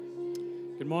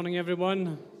Good morning,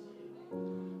 everyone.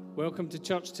 Welcome to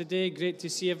church today. Great to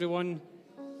see everyone.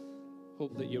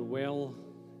 Hope that you're well.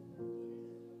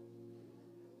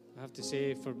 I have to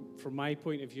say, from my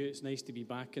point of view, it's nice to be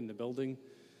back in the building.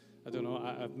 I don't know,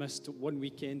 I've missed one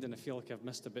weekend and I feel like I've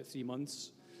missed about 3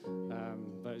 months.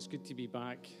 But it's good to be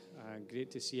back.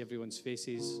 Great to see everyone's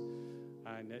faces.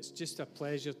 And it's just a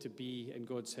pleasure to be in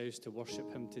God's house to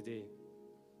worship Him today.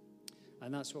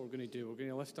 And that's what we're going to do. We're going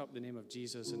to lift up the name of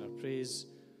Jesus in our praise,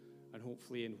 and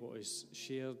hopefully in what is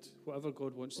shared, whatever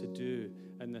God wants to do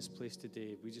in this place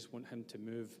today, we just want Him to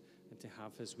move and to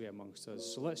have His way amongst us.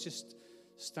 So let's just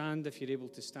stand if you're able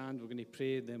to stand. We're going to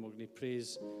pray, then we're going to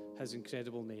praise His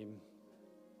incredible name.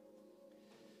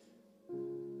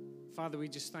 Father, we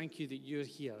just thank you that you're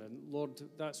here. And Lord,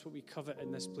 that's what we covet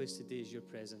in this place today, is your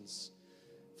presence.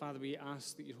 Father, we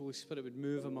ask that your Holy Spirit would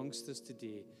move amongst us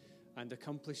today and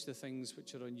accomplish the things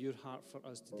which are on your heart for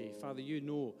us today. Father, you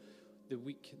know the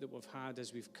week that we've had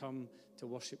as we've come to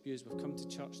worship you, as we've come to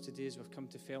church today, as we've come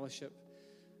to fellowship.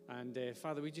 And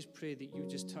Father, we just pray that you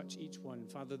just touch each one.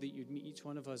 Father, that you'd meet each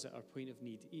one of us at our point of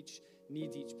need. Each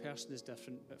person is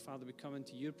different. But Father, we come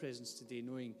into your presence today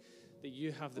knowing that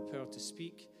you have the power to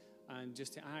speak and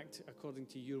just to act according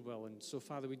to your will. And so,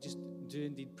 Father, we just do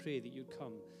indeed pray that you'd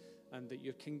come and that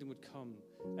your kingdom would come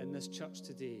in this church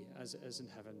today as it is in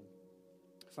heaven.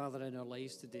 Father, in our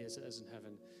lives today as it is in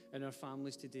heaven, in our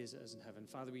families today as it is in heaven.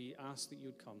 Father, we ask that you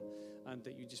would come and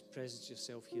that you just presence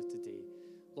yourself here today.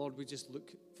 Lord, we just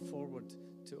look forward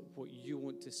to what you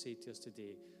want to say to us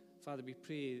today. Father, we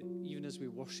pray, even as we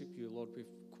worship you, Lord,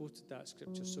 we've quoted that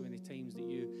scripture so many times, that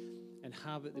you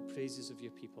inhabit the praises of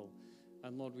your people.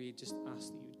 And Lord, we just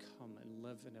ask that you would come and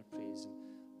live in our praise.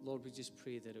 And Lord, we just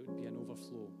pray that it would be an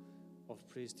overflow of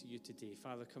praise to you today.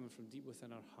 Father, coming from deep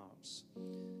within our hearts.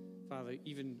 Father,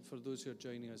 even for those who are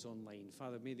joining us online,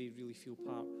 Father, may they really feel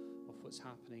part of what's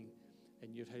happening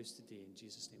in your house today. In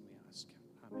Jesus' name we ask.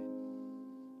 Amen.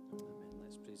 Amen.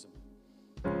 Let's praise him.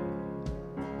 Hallelujah.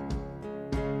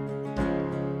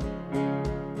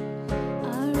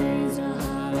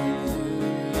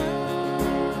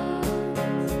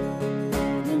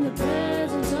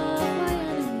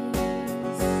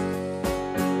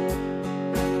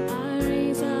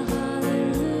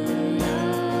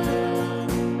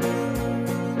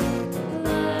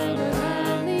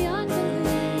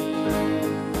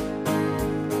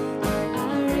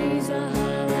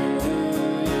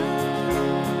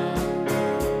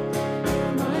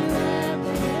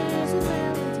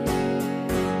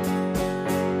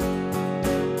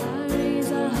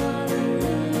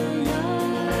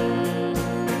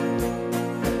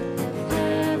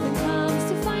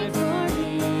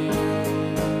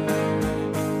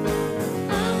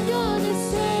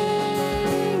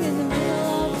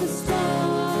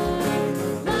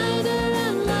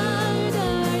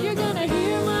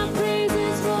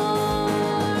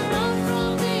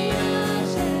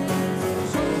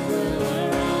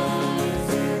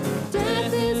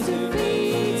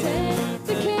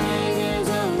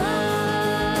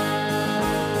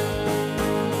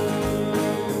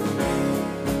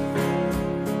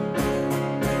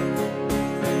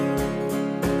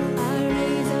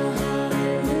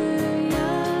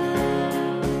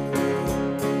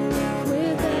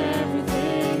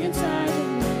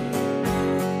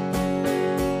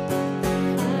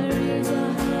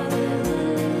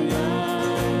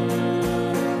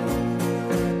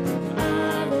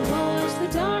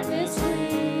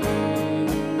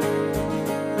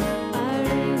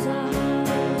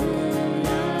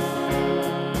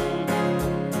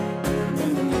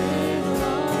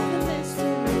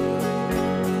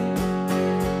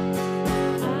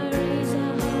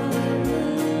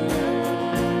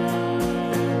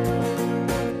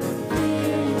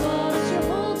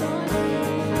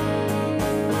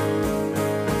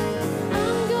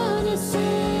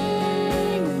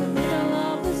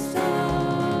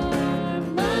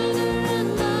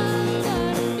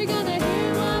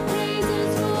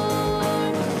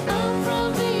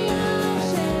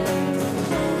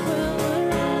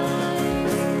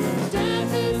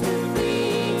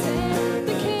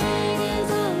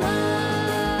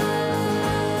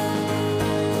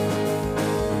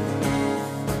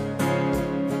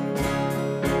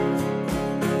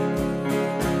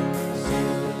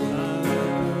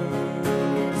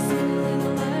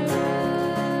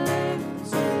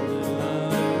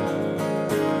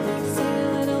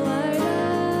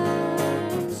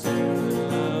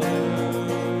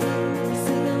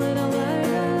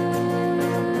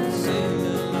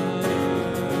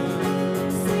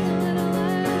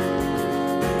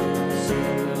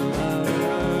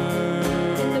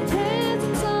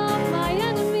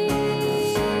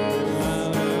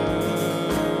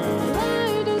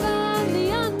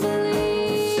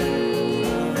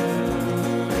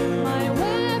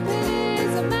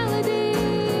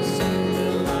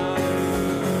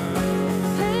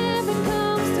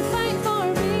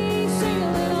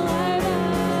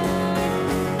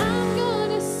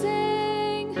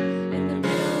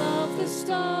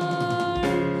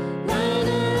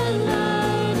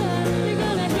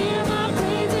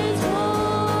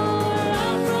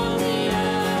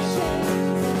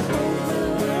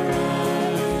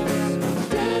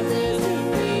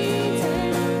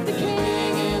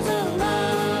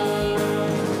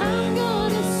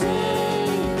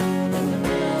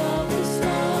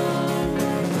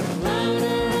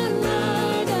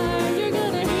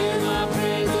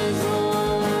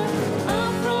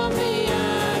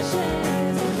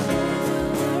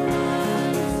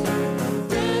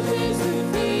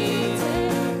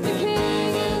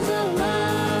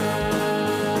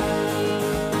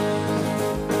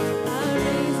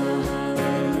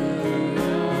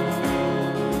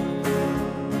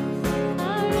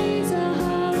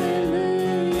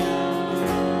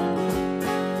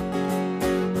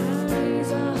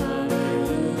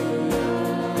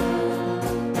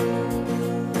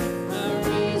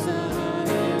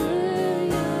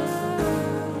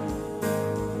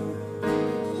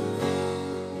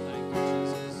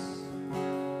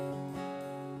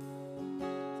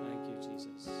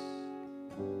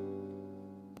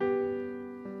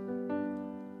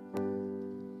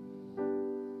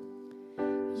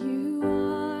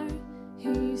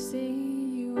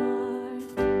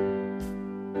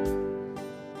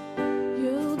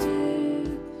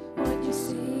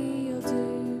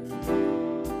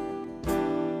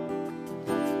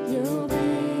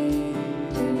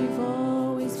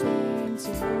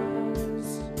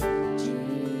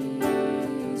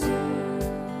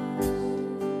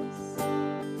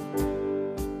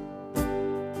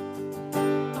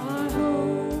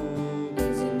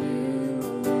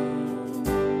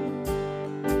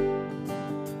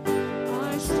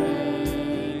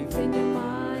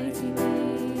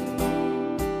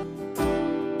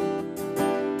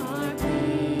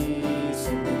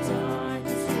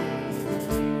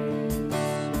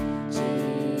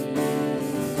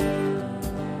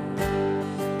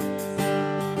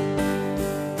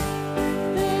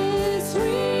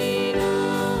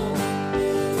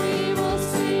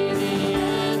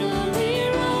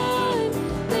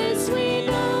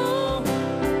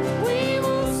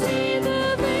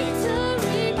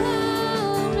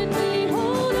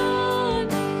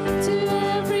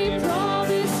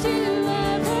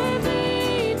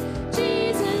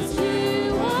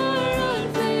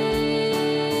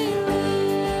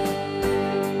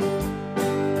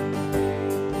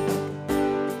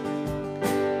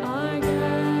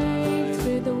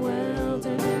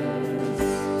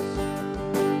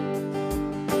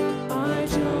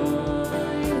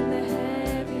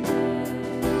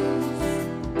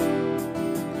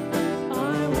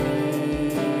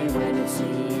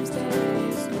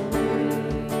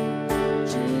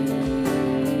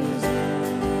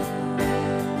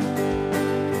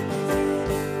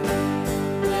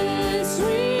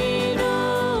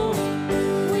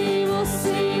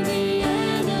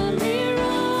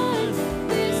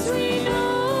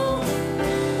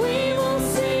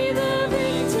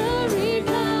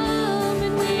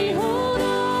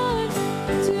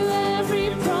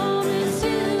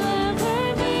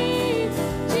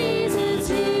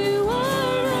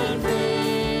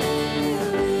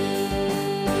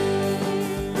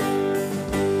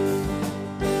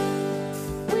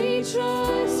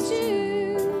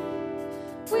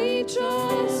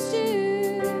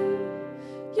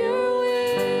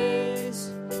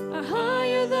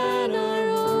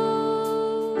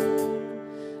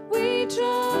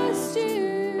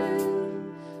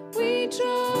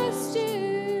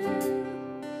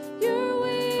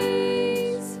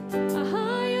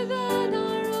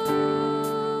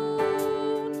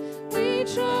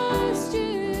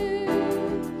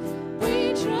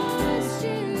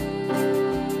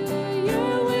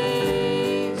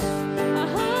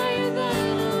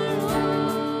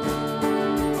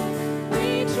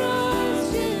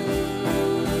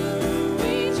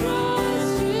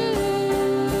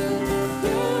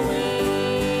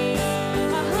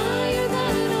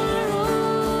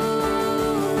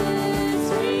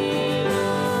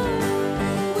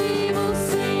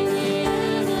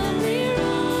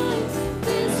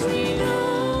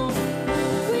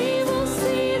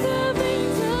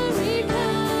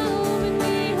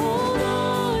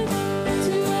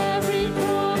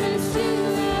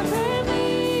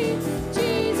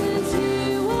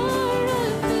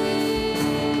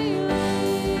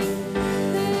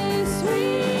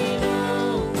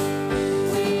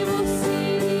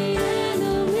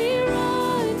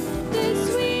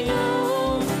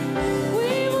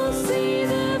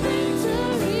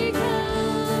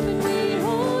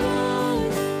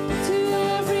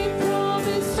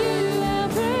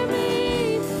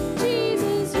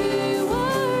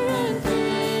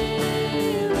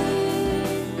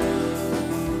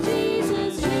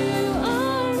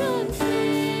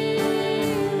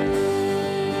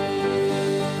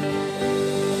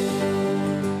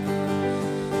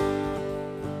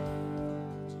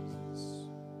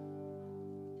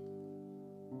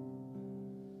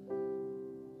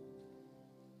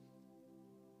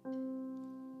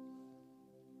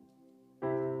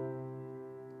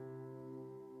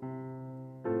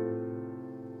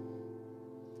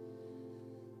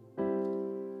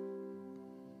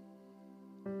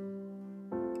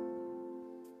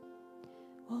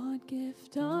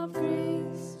 gift of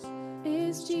grace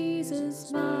is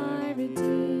Jesus, my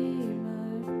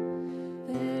Redeemer.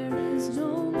 There is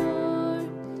no more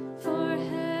for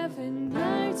heaven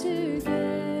I to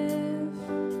give.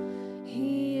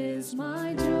 He is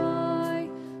my joy,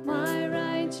 my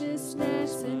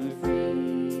righteousness and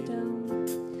freedom,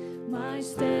 my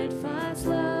steadfast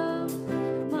love,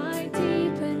 my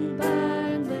deep and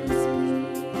boundless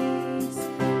peace.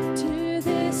 To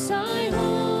this I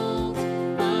hold,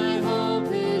 my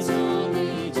hope is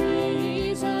only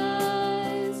Jesus,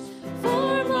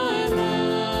 for my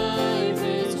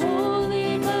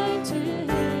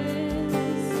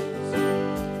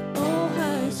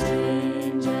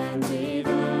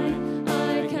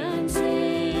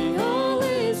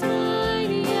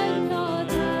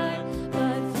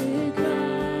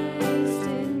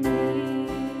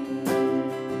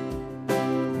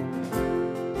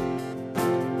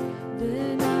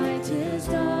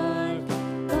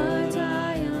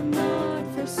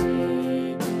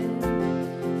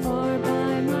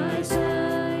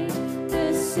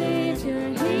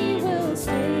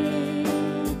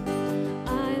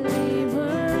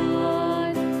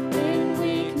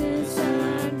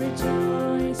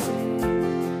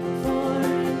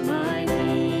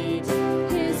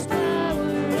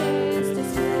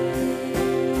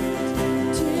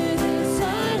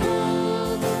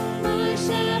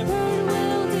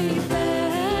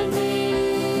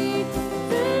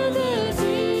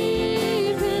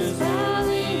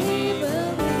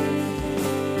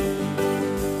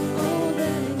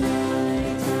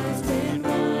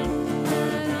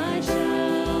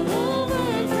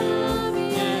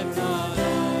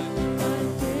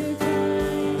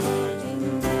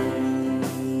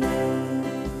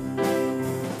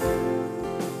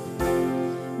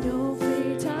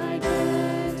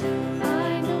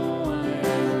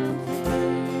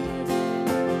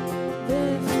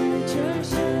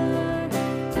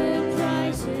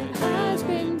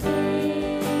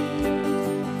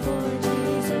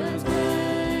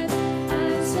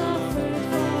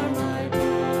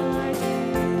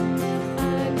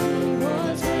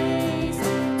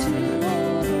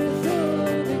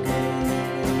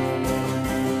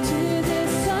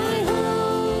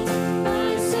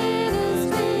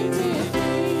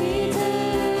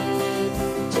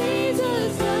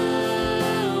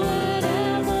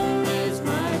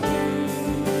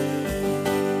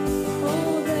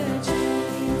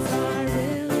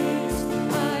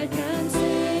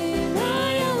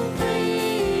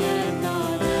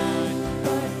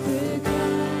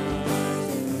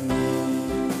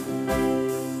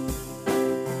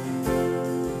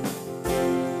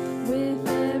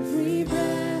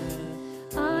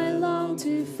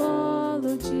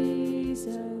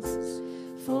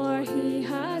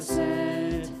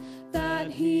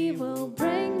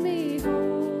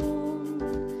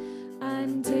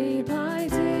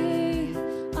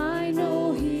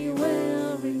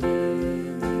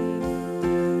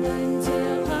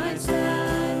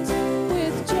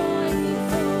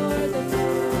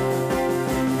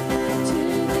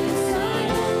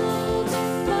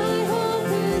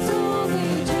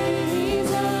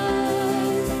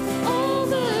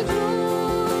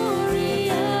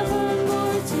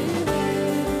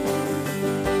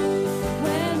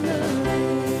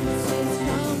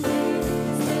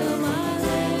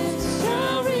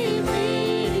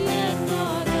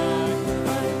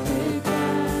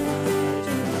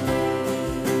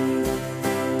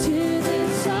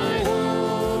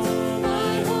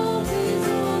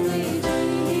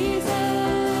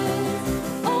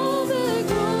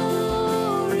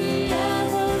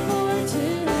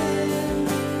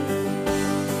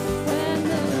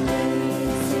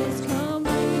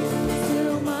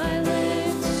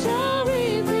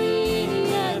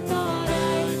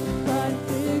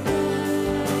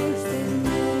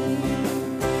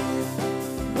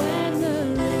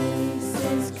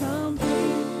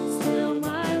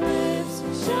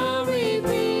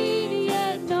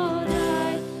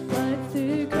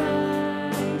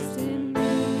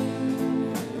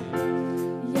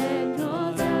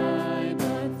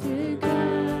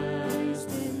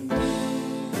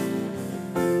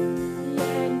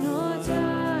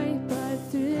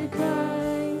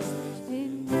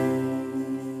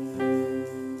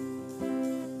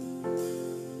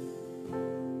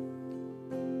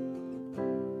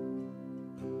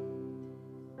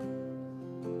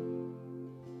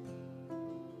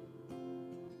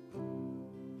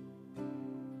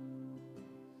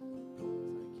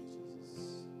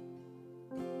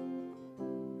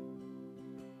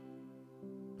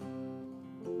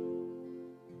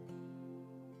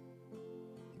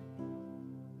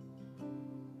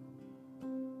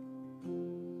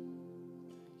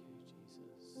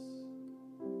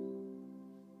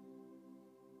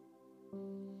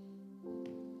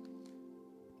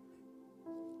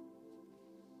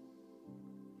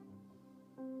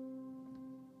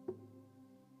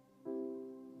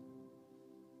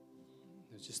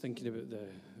was just thinking about the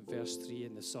verse 3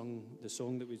 in the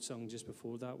song that we'd sung just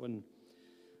before that one.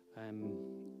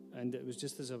 And it was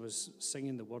just as I was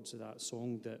singing the words of that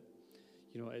song that,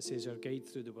 it says, our guide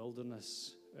through the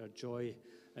wilderness, our joy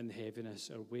in the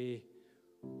heaviness, our way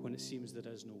when it seems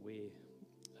there is no way.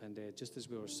 And just as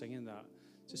we were singing that,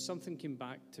 just something came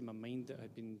back to my mind that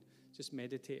I'd been just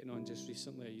meditating on just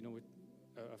recently.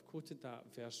 I've quoted that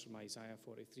verse from Isaiah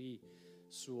 43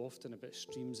 so often about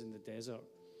streams in the desert.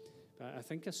 But I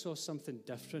think I saw something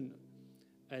different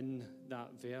in that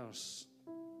verse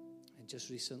just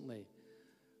recently.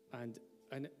 And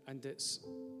it's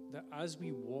that as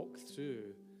we walk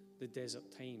through the desert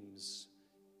times,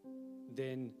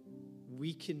 then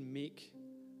we can make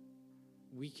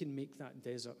that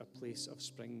desert a place of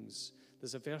springs.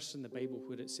 There's a verse in the Bible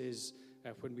where it says,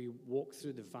 when we walk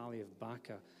through the valley of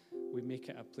Baca, we make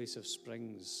it a place of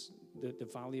springs. The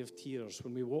valley of tears,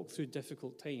 when we walk through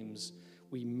difficult times,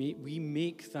 we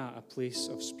make that a place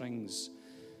of springs.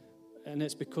 And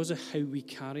it's because of how we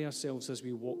carry ourselves as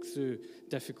we walk through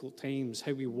difficult times,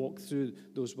 how we walk through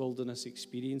those wilderness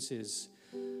experiences.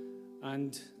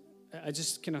 And I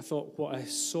just kind of thought what I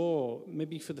saw,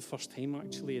 maybe for the first time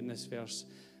actually in this verse,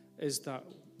 is that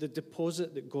the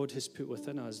deposit that God has put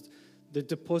within us, the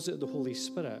deposit of the Holy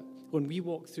Spirit, when we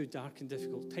walk through dark and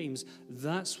difficult times,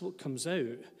 that's what comes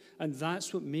out. And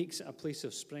that's what makes it a place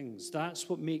of springs. That's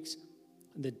what makes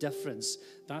the difference.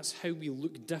 That's how we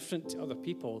look different to other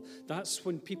people. That's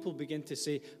when people begin to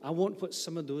say, I want what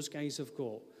some of those guys have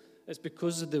got. It's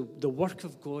because of the work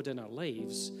of God in our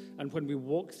lives. And when we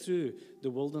walk through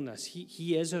the wilderness,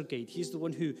 He is our guide. He's the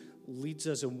one who leads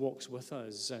us and walks with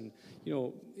us. And,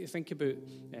 you think about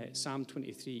Psalm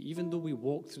 23. Even though we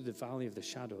walk through the valley of the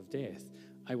shadow of death,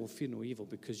 I will fear no evil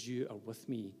because you are with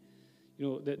me.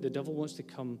 The devil wants to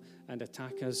come and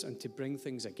attack us and to bring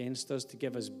things against us, to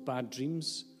give us bad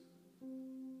dreams,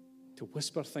 to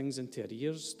whisper things into our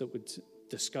ears that would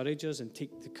discourage us and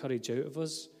take the courage out of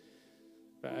us.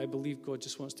 But I believe God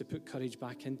just wants to put courage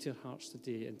back into our hearts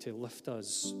today and to lift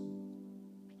us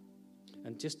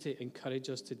and just to encourage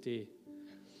us today.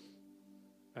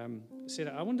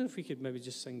 Sarah, I wonder if we could maybe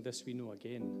just sing This We Know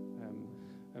again.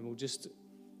 And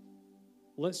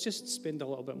let's just spend a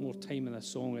little bit more time in this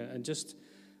song and just,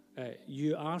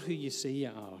 you are who you say you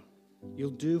are.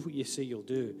 You'll do what you say you'll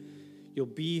do. You'll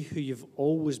be who you've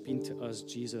always been to us,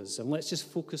 Jesus. And let's just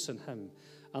focus on Him.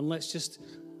 And let's just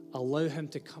allow Him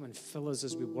to come and fill us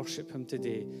as we worship Him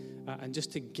today. And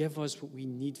just to give us what we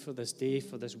need for this day,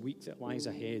 for this week that lies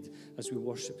ahead as we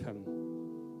worship Him.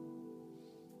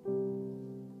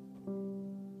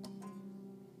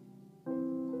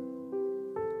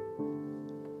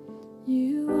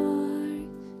 You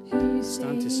are who you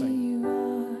Stand to say sing. you are.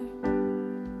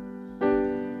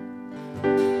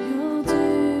 You'll do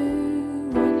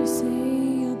what you say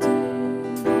you'll do.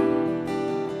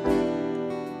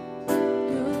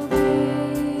 You'll be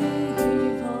who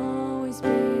you've always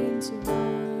been to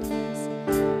us,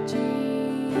 Jesus.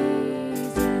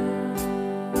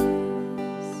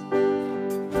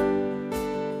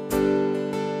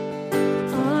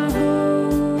 Our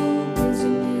hope is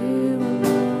in you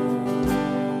alone.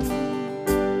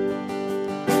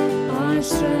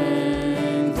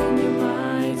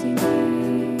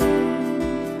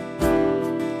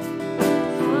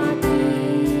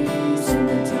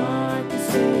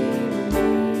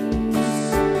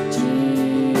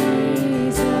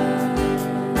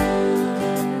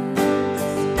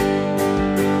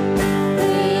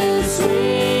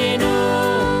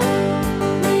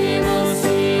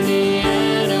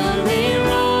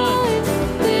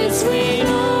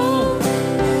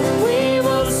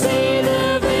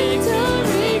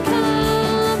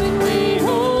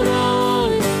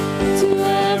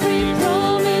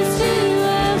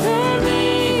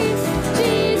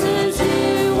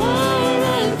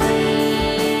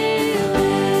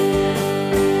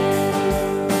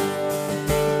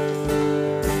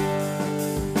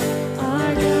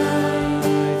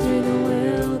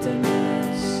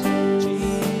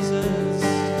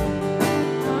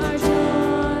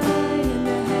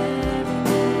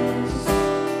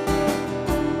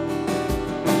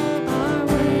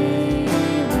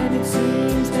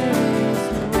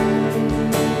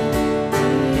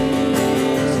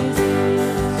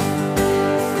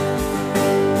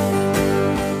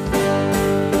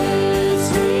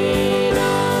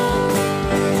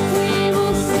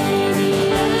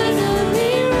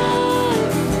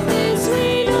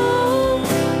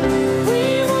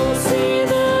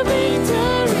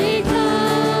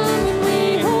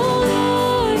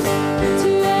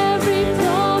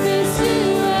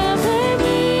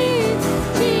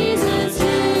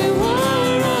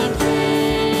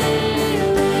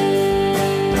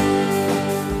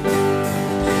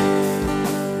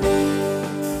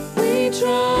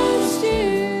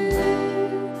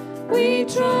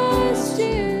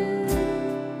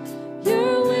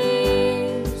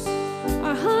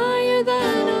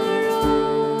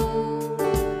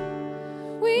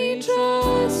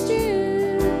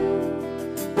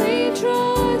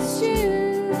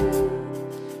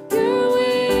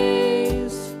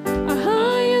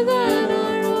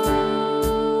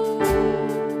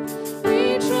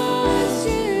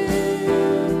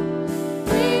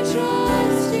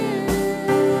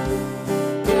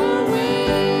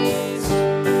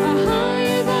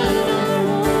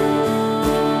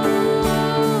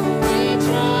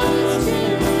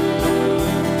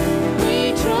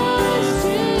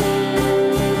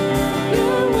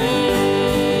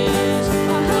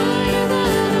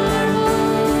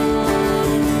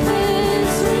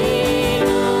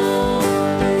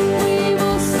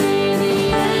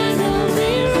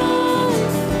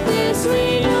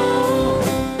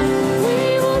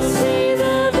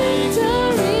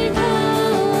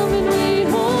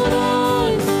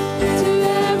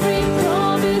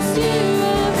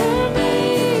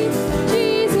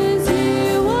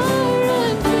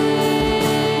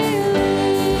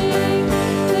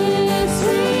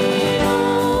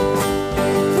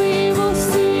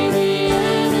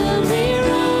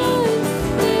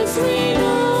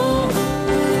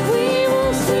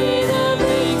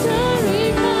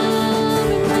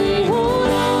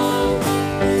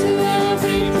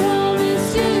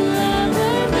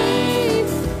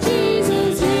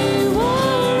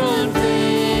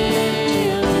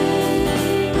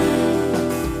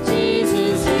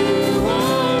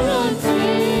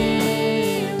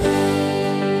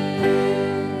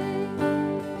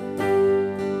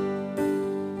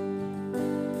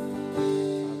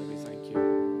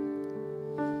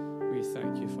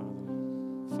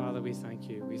 Father, we thank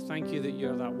you. We thank you that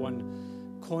you're that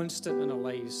one constant in our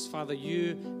lives. Father,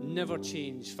 you never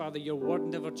change. Father, your word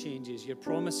never changes. Your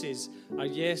promises are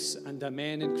yes and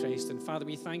amen in Christ. And Father,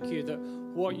 we thank you that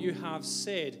what you have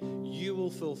said, you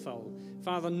will fulfill.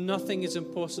 Father, nothing is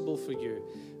impossible for you.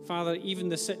 Father, even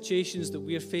the situations that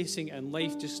we are facing in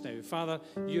life just now, Father,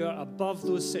 you are above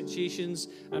those situations,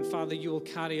 and Father, you will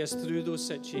carry us through those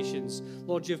situations.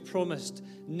 Lord, you've promised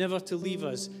never to leave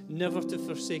us, never to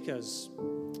forsake us.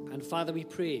 And Father, we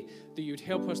pray that you would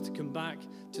help us to come back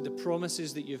to the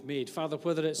promises that you've made. Father,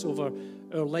 whether it's over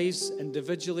our lives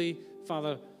individually,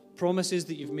 Father, promises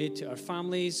that you've made to our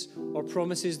families or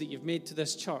promises that you've made to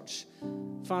this church.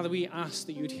 Father, we ask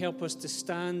that you would help us to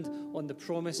stand on the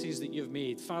promises that you've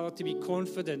made. Father, to be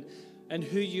confident in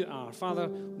who you are. Father,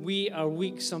 we are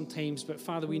weak sometimes, but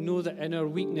Father, we know that in our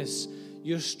weakness,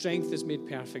 your strength is made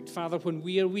perfect. Father, when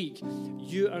we are weak,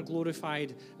 you are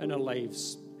glorified in our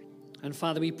lives. And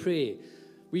Father, we pray,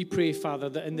 Father,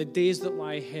 that in the days that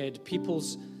lie ahead,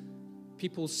 people's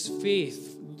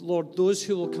faith, Lord, those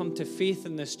who will come to faith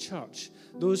in this church,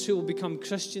 those who will become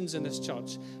Christians in this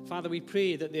church, Father, we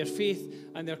pray that their faith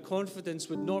and their confidence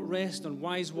would not rest on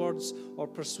wise words or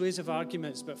persuasive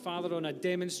arguments, but Father, on a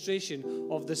demonstration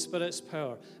of the Spirit's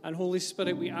power. And Holy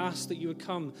Spirit, we ask that you would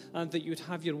come and that you would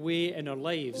have your way in our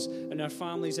lives, in our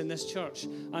families, in this church,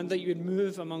 and that you would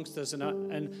move amongst us in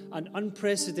an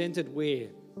unprecedented way.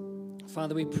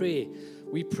 Father, we pray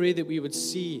that we would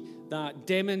see that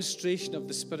demonstration of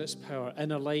the Spirit's power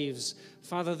in our lives.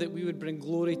 Father, that we would bring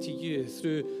glory to you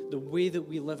through the way that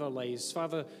we live our lives.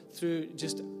 Father, through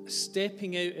just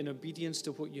stepping out in obedience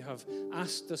to what you have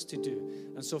asked us to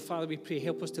do. And so, Father, we pray,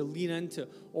 help us to lean into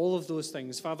all of those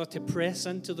things. Father, to press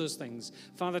into those things.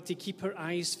 Father, to keep our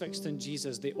eyes fixed on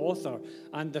Jesus, the author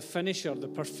and the finisher, the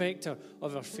perfecter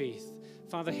of our faith.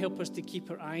 Father, help us to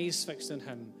keep our eyes fixed on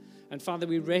him. And Father,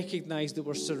 we recognize that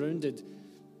we're surrounded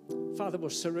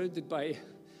by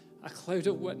a cloud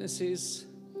of witnesses.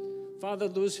 Father,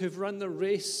 those who've run the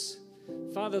race.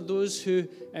 Father, those who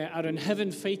are in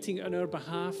heaven fighting on our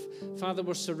behalf. Father,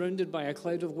 we're surrounded by a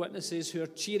cloud of witnesses who are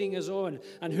cheering us on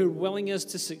and who are willing us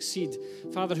to succeed.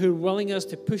 Father, who are willing us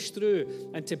to push through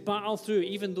and to battle through,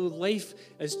 even though life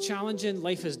is challenging,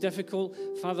 life is difficult.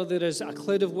 Father, there is a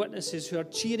cloud of witnesses who are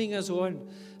cheering us on.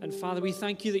 And Father, we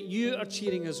thank you that you are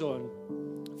cheering us on.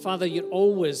 Father, you're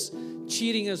always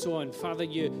cheering us on. Father,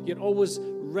 you're always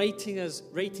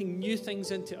writing new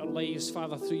things into our lives,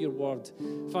 Father, through your word.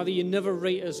 Father, you never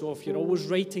write us off. You're always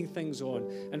writing things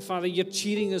on. And Father, you're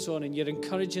cheering us on and you're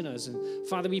encouraging us. And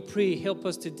Father, we pray, help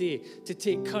us today to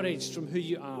take courage from who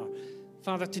you are.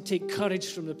 Father, to take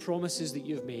courage from the promises that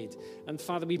you've made. And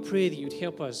Father, we pray that you'd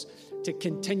help us to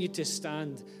continue to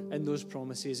stand in those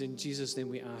promises. In Jesus' name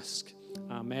we ask.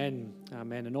 Amen.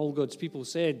 Amen. And all God's people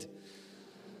said,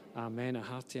 amen, a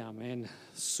hearty amen.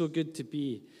 So good to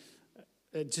be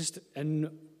just in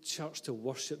church to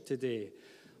worship today.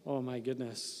 Oh my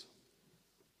goodness.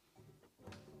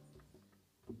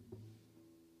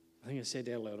 I think I said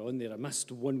earlier on there, I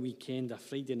missed one weekend, a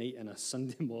Friday night and a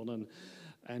Sunday morning.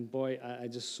 And boy, I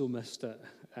just so missed it.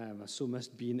 I so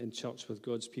missed being in church with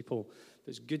God's people. But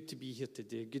it's good to be here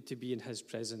today, good to be in his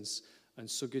presence, and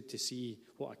so good to see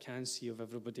what I can see of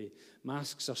everybody.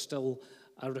 Masks are still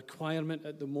a requirement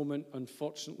at the moment,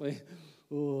 unfortunately.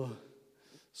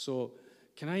 So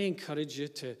can I encourage you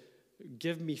to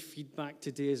give me feedback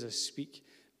today as I speak,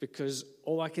 because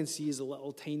all I can see is a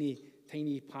little tiny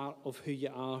part of who you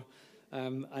are.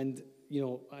 And, you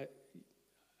know,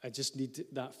 I just need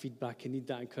that feedback. I need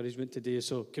that encouragement today.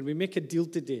 So can we make a deal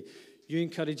today? You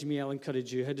encourage me, I'll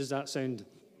encourage you. How does that sound?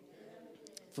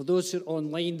 For those who are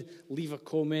online, leave a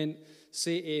comment,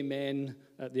 say amen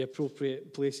at the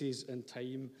appropriate places and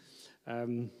time.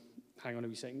 Hang on a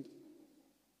wee second.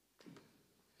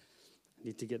 I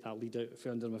need to get that lead out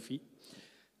from under my feet.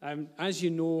 As you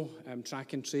know,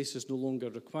 track and trace is no longer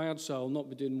required, so I'll not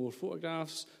be doing more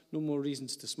photographs, no more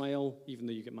reasons to smile, even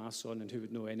though you get masks on, and who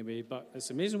would know anyway. But it's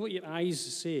amazing what your eyes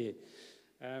say.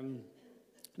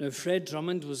 Now, Fred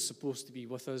Drummond was supposed to be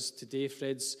with us today.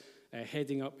 Fred's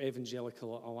heading up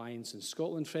Evangelical Alliance in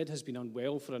Scotland. Fred has been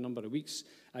unwell for a number of weeks.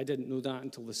 I didn't know that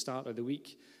until the start of the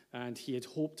week, and he had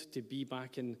hoped to be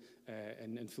back in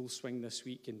full swing this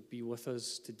week and be with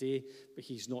us today, but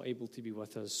he's not able to be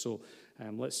with us. So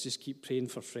let's just keep praying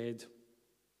for Fred.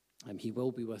 He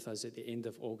will be with us at the end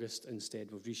of August instead.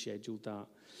 We've rescheduled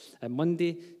that.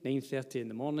 Monday, 9:30 in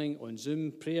the morning on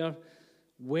Zoom prayer.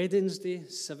 Wednesday,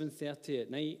 7:30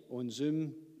 at night on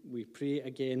Zoom. We pray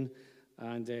again.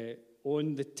 And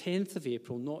on the 10th of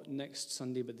April, not next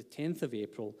Sunday, but the 10th of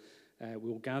April,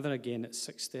 we'll gather again at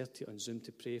 6:30 on Zoom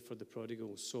to pray for the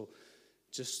prodigals. So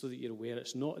just so that you're aware.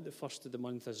 It's not at the first of the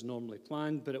month as normally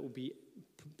planned, but it will be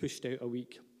pushed out a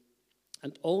week.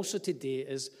 And also today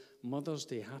is Mother's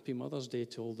Day. Happy Mother's Day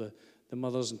to all the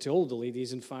mothers and to all the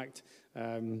ladies. In fact,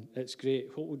 it's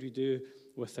great. What would we do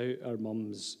without our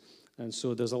mums? And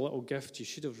so there's a little gift. You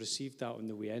should have received that on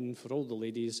the way in for all the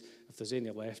ladies. If there's any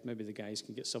left, maybe the guys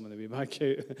can get some on the way back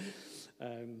out.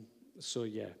 So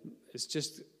yeah, it's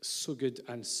just so good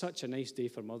and such a nice day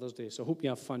for Mother's Day. So I hope you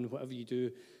have fun, whatever you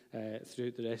do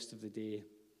throughout the rest of the day.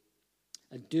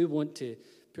 I do want to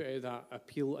put out that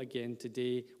appeal again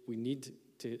today. We need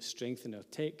to strengthen our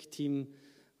tech team.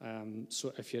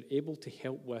 So if you're able to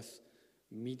help with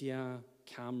media,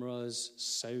 cameras,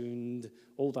 sound,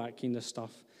 all that kind of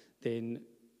stuff, then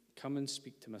come and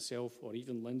speak to myself or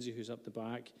even Lindsay, who's up the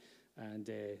back, and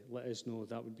let us know.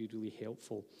 That would be really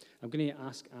helpful. I'm going to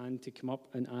ask Anne to come up,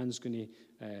 and Anne's going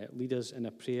to lead us in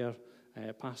a prayer,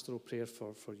 pastoral prayer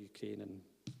for Ukraine. And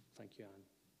thank you, Anne.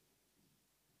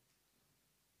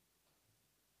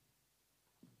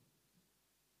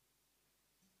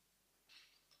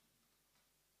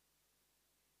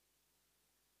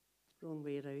 Wrong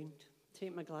way around.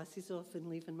 Take my glasses off and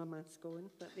leaving my mask on,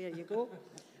 but there you go.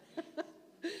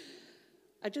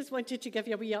 I just wanted to give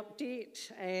you a wee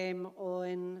update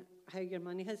on how your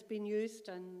money has been used,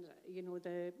 and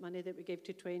the money that we gave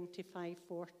to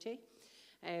 2540.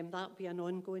 That'll be an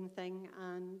ongoing thing,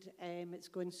 and it's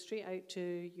going straight out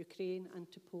to Ukraine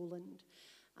and to Poland.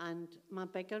 And my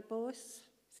bigger boss,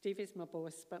 Stevie's my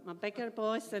boss, but my bigger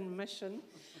boss in mission,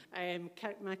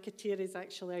 Kirk McAteer, is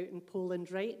actually out in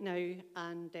Poland right now,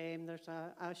 and there's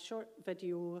a short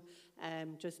video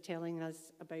just telling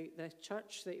us about the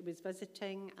church that he was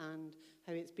visiting and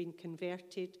how it's been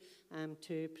converted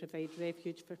to provide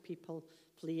refuge for people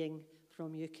fleeing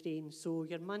from Ukraine. So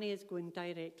your money is going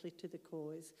directly to the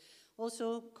cause.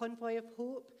 Also, Convoy of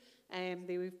Hope,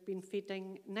 they've been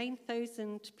feeding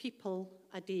 9,000 people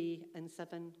a day in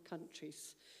 7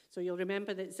 countries. So you'll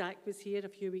remember that Zach was here a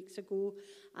few weeks ago,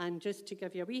 and just to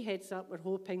give you a wee heads up, we're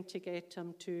hoping to get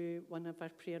him to one of our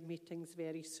prayer meetings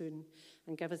very soon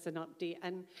and give us an update.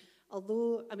 And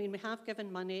although, we have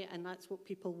given money, and that's what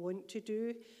people want to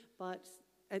do, but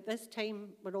at this time,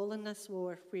 we're all in this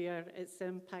war where it's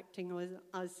impacting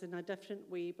us in a different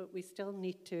way, but we still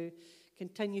need to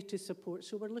continue to support.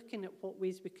 So we're looking at what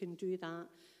ways we can do that,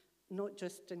 not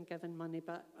just in giving money,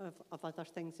 but of other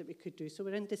things that we could do. So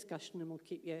we're in discussion, and we'll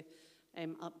keep you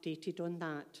updated on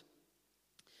that.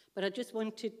 But I just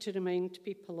wanted to remind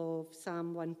people of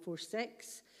Psalm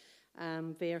 146,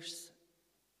 verse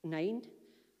 9.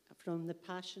 From the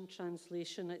Passion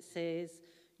Translation, it says,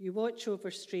 "You watch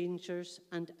over strangers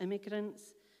and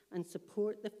immigrants and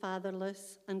support the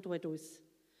fatherless and widows,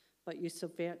 but you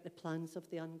subvert the plans of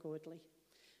the ungodly."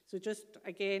 So just,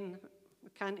 again, I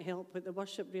can't help but the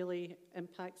worship really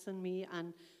impacts on me,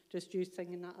 and just you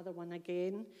singing that other one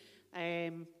again.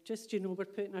 We're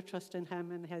putting our trust in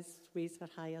him, and his ways are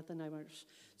higher than ours.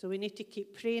 So we need to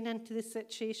keep praying into the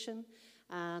situation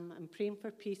and praying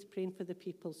for peace, praying for the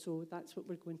people. So that's what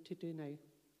we're going to do now.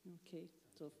 Okay,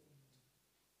 so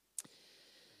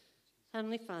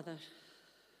Heavenly Father,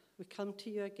 we come to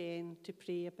you again to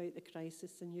pray about the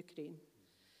crisis in Ukraine.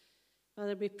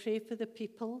 Father, we pray for the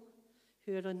people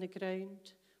who are on the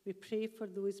ground. We pray for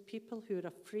those people who are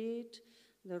afraid,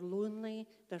 they're lonely,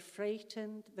 they're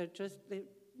frightened, they've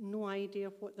no idea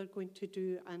what they're going to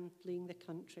do and fleeing the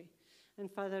country.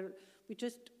 And Father, we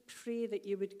just pray that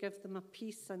you would give them a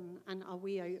peace and a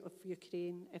way out of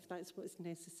Ukraine if that's what's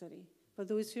necessary. For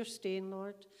those who are staying,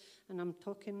 Lord, and I'm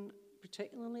talking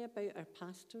particularly about our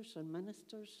pastors, our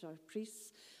ministers, our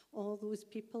priests, all those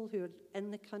people who are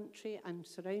in the country and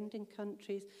surrounding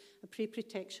countries. I pray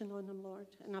protection on them, Lord.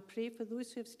 And I pray for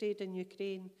those who have stayed in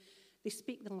Ukraine. They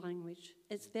speak the language.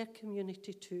 It's their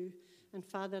community too. And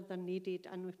Father, they're needed.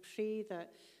 And we pray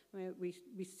that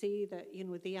we say that,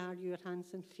 they are your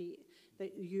hands and feet,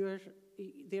 that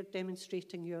they're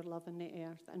demonstrating your love on the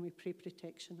earth. And we pray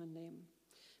protection on them.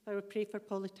 I would pray for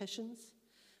politicians.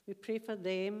 We pray for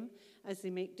them as they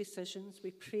make decisions.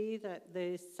 We pray that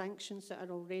the sanctions that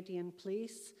are already in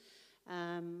place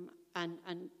and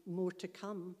more to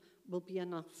come will be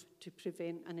enough to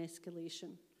prevent an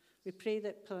escalation. We pray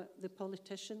that the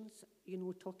politicians,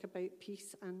 talk about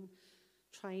peace and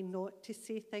try not to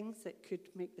say things that could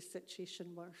make the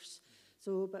situation worse.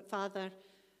 But Father,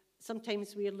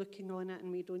 sometimes we're looking on it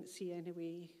and we don't see any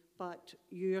way. But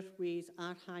your ways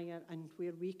are higher, and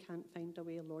where we can't find a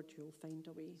way, Lord, you'll find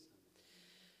a way.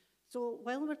 So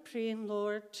while we're praying,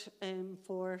 Lord,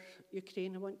 for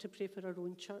Ukraine, I want to pray for our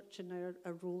own church and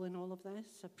our role in all of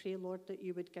this. I pray, Lord, that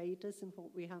you would guide us in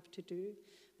what we have to do.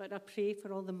 But I pray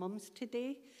for all the mums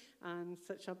today, and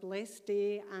such a blessed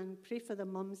day, and pray for the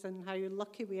mums and how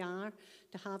lucky we are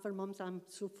to have our mums. I'm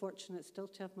so fortunate still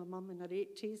to have my mum in her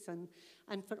 80s,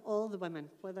 and for all the women,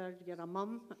 whether you're a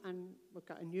mum, and we've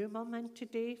got a new mum in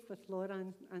today with Laura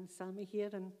and Sammy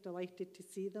here, and delighted to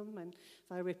see them, and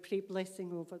Father, we pray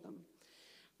blessing over them.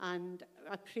 And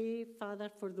I pray,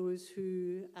 Father, for those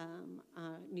who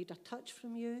need a touch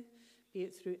from you, be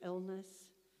it through illness,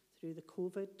 through the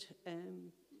COVID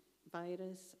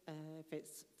virus, if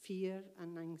it's fear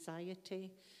and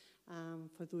anxiety,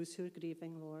 for those who are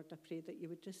grieving, Lord, I pray that you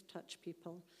would just touch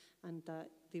people and that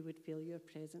they would feel your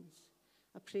presence.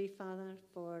 I pray, Father,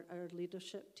 for our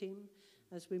leadership team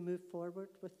as we move forward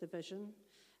with the vision.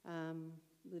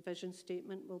 The vision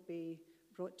statement will be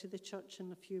brought to the church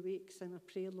in a few weeks, and I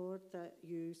pray, Lord, that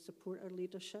you support our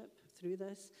leadership through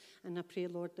this, and I pray,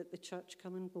 Lord, that the church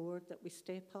come on board, that we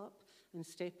step up and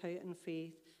step out in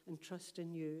faith and trust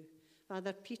in you.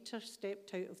 Father, Peter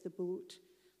stepped out of the boat,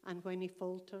 and when he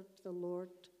faltered, the Lord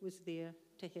was there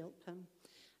to help him.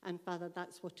 And Father,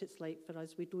 that's what it's like for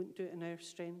us. We don't do it in our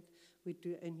strength, we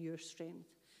do it in your strength.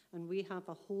 And we have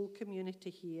a whole community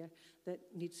here that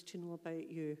needs to know about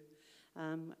you.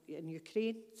 In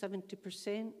Ukraine,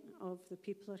 70% of the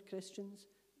people are Christians.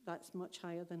 That's much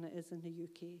higher than it is in the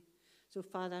UK. So,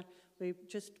 Father, we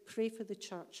just pray for the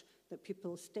church that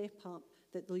people step up,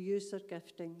 that they'll use their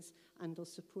giftings, and they'll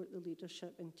support the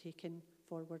leadership in taking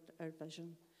forward our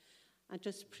vision. I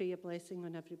just pray a blessing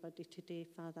on everybody today,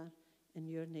 Father, in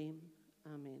your name.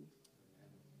 Amen.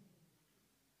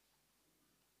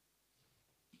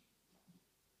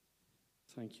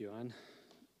 Thank you, Anne.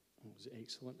 That was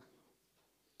excellent.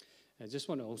 I just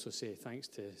want to also say thanks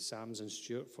to Sams and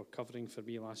Stuart for covering for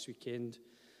me last weekend.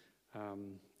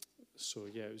 So,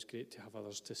 it was great to have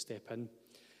others to step in.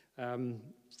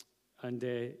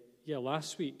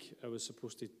 Last week I was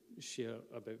supposed to share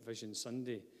about Vision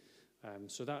Sunday.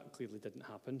 So that clearly didn't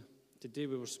happen. Today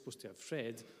we were supposed to have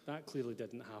Fred. That clearly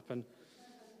didn't happen.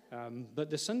 But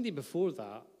the Sunday before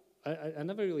that, I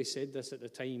never really said this at the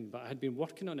time, but I had been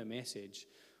working on a message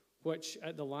which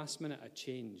at the last minute I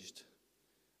changed,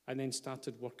 and then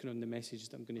started working on the message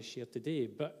that I'm going to share today.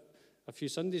 But a few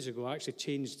Sundays ago, I actually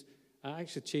changed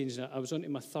it. I was on to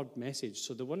my third message.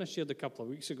 So the one I shared a couple of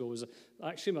weeks ago was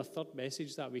actually my third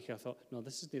message that week. I thought, no,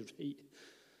 this isn't right.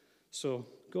 So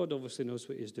God obviously knows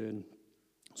what he's doing.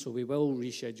 So we will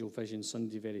reschedule Vision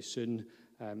Sunday very soon.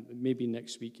 Maybe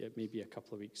next week, it may be a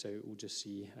couple of weeks out. We'll just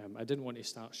see. I didn't want to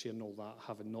start sharing all that,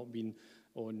 having not been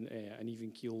on an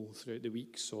even keel throughout the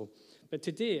week. But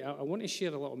today, I want to share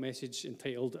a little message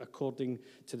entitled According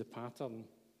to the Pattern.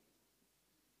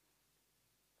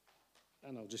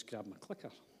 And I'll just grab my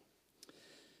clicker.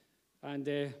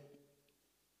 And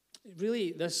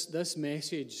really, this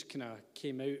message kind of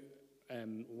came out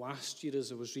last year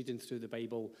as I was reading through the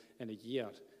Bible in a year.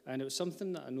 And it was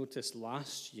something that I noticed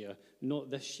last year,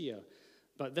 not this year.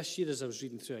 But this year, as I was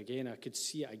reading through it again, I could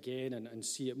see it again and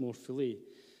see it more fully.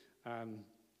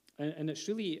 And it's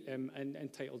really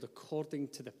entitled According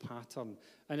to the Pattern.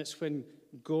 And it's when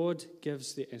God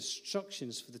gives the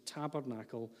instructions for the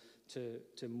tabernacle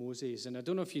to Moses. And I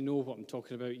don't know if you know what I'm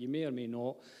talking about. You may or may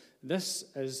not. This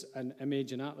is an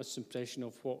image, an atlas impression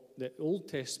of what the Old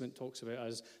Testament talks about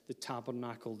as the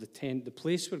tabernacle, the tent, the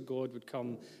place where God would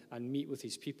come and meet with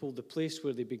his people, the place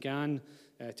where they began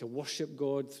to worship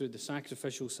God through the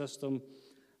sacrificial system,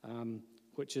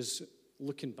 which is,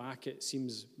 looking back, it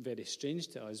seems very strange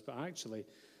to us, but actually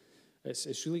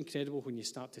it's really incredible when you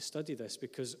start to study this,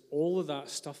 because all of that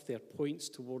stuff there points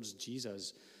towards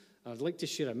Jesus. I'd like to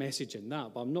share a message in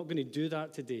that, but I'm not going to do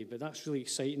that today. But that's really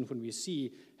exciting when we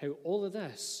see how all of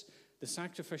this, the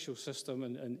sacrificial system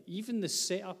and even the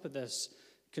setup of this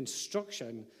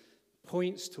construction,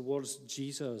 points towards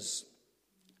Jesus.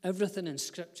 Everything in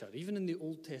Scripture, even in the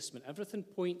Old Testament, everything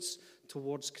points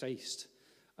towards Christ.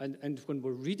 And when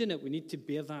we're reading it, we need to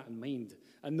bear that in mind.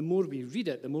 And the more we read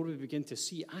it, the more we begin to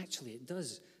see, actually, it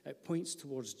does. It points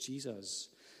towards Jesus.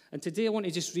 And today I want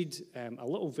to just read a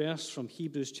little verse from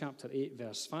Hebrews chapter 8,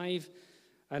 verse 5.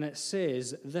 And it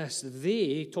says this: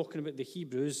 they, talking about the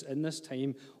Hebrews in this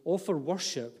time, offer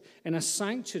worship in a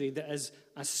sanctuary that is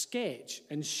a sketch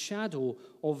and shadow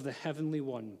of the heavenly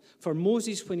one. For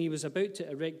Moses, when he was about to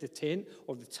erect the tent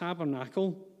or the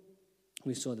tabernacle,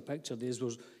 we saw the picture there,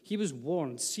 he was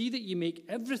warned, see that you make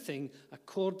everything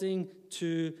according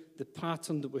to the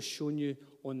pattern that was shown you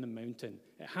on the mountain.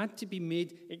 It had to be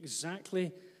made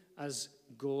exactly as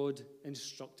God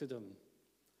instructed him.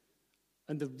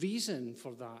 And the reason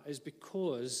for that is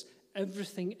because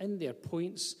everything in there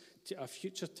points to a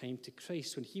future time, to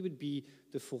Christ, when he would be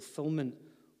the fulfillment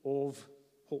of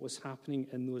what was happening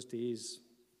in those days.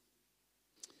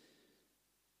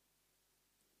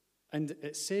 And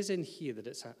it says in here that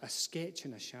it's a sketch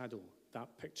and a shadow.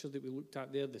 That picture that we looked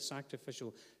at there, the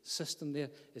sacrificial system there,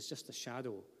 is just a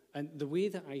shadow. And the way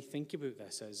that I think about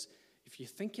this is, if you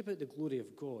think about the glory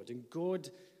of God, and God,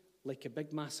 like a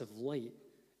big massive light,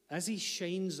 as he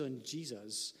shines on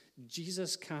Jesus,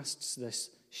 Jesus casts this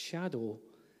shadow,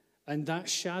 and that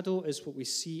shadow is what we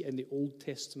see in the Old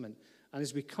Testament. And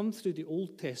as we come through the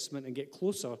Old Testament and get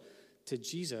closer to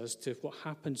Jesus, to what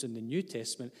happens in the New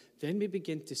Testament, then we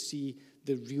begin to see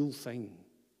the real thing.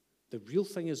 The real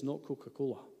thing is not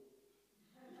Coca-Cola.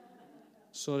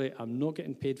 Sorry, I'm not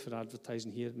getting paid for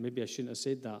advertising here. Maybe I shouldn't have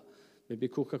said that. Maybe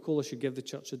Coca-Cola should give the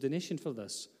church a donation for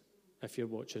this, if you're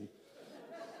watching.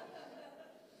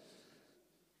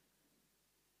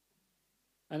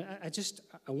 And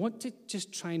I want to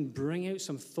just try and bring out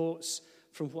some thoughts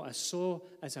from what I saw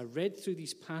as I read through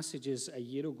these passages a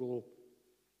year ago,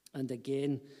 and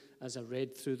again as I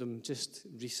read through them just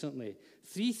recently.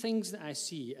 3 things that I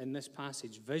see in this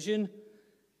passage: vision,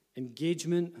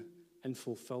 engagement, and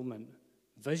fulfillment.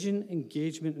 Vision,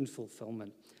 engagement, and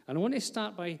fulfillment. And I want to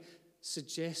start by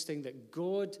suggesting that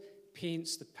God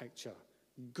paints the picture.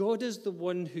 God is the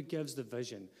one who gives the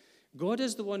vision. God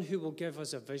is the one who will give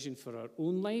us a vision for our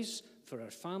own lives, for our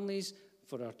families,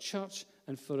 for our church,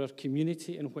 and for our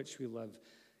community in which we live.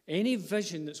 Any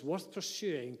vision that's worth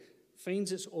pursuing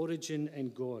finds its origin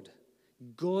in God.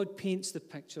 God paints the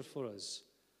picture for us.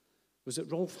 Was it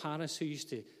Rolf Harris who used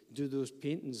to do those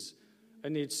paintings?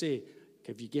 And they'd say,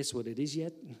 "Have you guessed what it is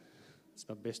yet?" It's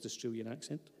my best Australian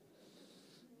accent.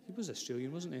 He was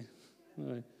Australian, wasn't he?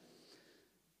 All right.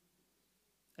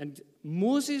 And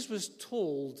Moses was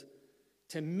told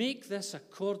to make this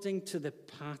according to the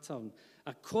pattern,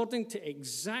 according to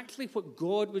exactly what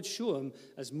God would show him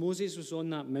as Moses was on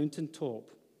that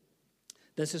mountaintop.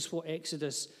 This is what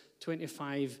Exodus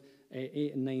 25,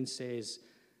 8 and 9 says.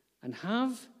 "And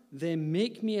have them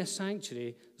make me a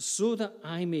sanctuary so that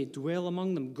I may dwell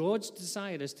among them." God's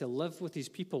desire is to live with his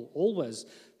people always.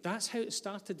 That's how it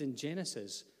started in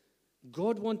Genesis.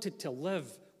 God wanted to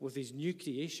live with his new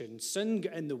creation. Sin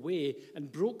got in the way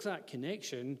and broke that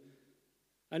connection.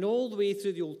 And all the way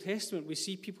through the Old Testament, we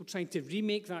see people trying to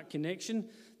remake that connection.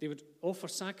 They would offer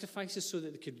sacrifices so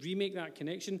that they could remake that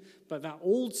connection. But that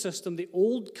old system, the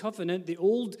old covenant, the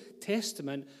Old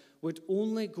Testament would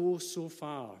only go so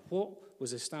far. What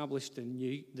was established in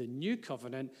the new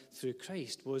covenant through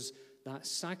Christ was that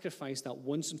sacrifice, that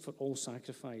once and for all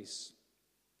sacrifice.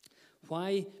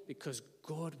 Why? Because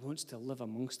God wants to live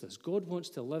amongst us. God wants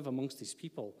to live amongst his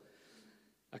people.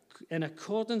 "In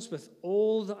accordance with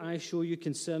all that I show you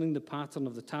concerning the pattern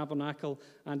of the tabernacle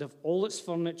and of all its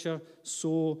furniture,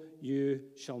 so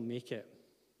you shall make it."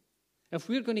 If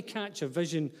we're going to catch a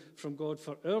vision from God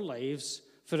for our lives,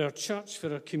 for our church,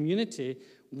 for our community,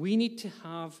 we need to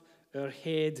have our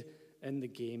head in the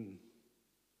game.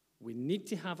 We need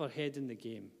to have our head in the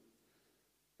game.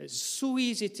 It's so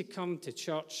easy to come to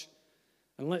church,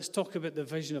 and let's talk about the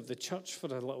vision of the church for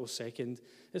a little second.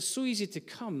 It's so easy to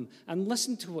come and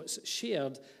listen to what's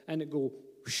shared and it go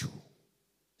whoosh,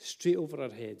 straight over our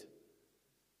head.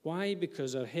 Why?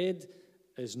 Because our head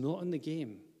is not in the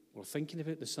game. We're thinking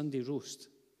about the Sunday roast,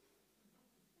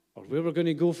 or where we're going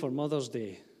to go for Mother's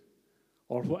Day,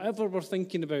 or whatever we're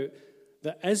thinking about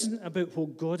that isn't about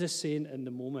what God is saying in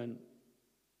the moment.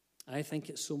 I think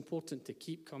it's so important to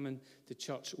keep coming to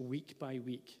church week by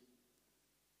week.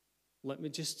 Let me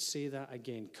just say that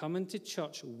again. Coming to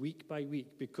church week by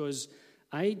week, because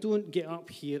I don't get up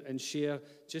here and share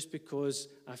just because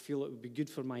I feel it would be good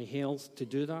for my health to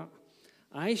do that.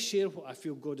 I share what I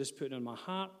feel God is putting in my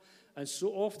heart. And so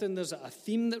often there's a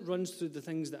theme that runs through the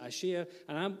things that I share,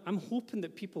 and I'm hoping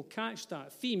that people catch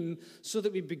that theme so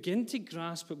that we begin to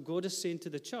grasp what God is saying to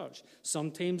the church.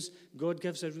 Sometimes God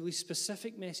gives a really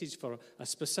specific message for a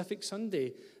specific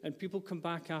Sunday, and people come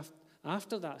back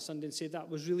after that Sunday and say, "That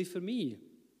was really for me."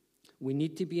 We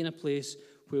need to be in a place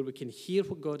where we can hear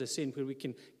what God is saying, where we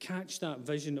can catch that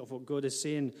vision of what God is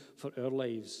saying for our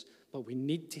lives. But we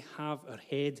need to have our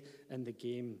head in the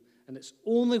game. And it's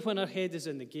only when our head is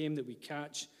in the game that we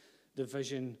catch the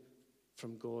vision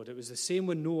from God. It was the same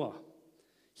with Noah.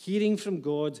 Hearing from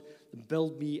God,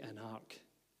 "Build me an ark."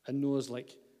 And Noah's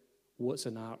like, "What's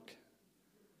an ark?"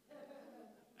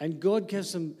 And God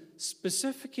gives him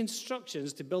specific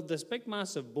instructions to build this big,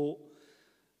 massive boat.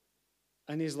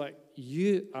 And he's like,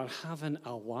 "You are having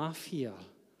a laugh here.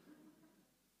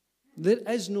 There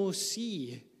is no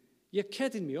sea. You're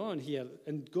kidding me on here."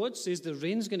 And God says the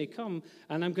rain's going to come,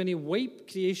 and I'm going to wipe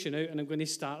creation out, and I'm going to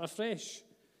start afresh.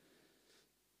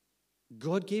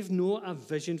 God gave Noah a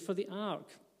vision for the ark.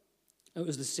 It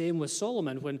was the same with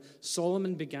Solomon when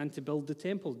Solomon began to build the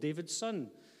temple, David's son.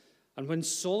 And when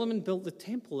Solomon built the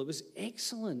temple, it was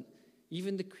excellent.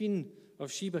 Even the Queen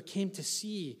of Sheba came to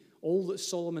see all that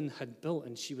Solomon had built,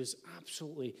 and she was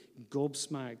absolutely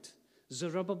gobsmacked.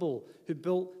 Zerubbabel, who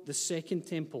built the second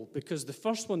temple, because the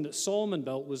first one that Solomon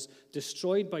built was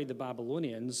destroyed by the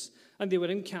Babylonians, and they were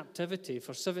in captivity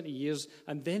for 70 years,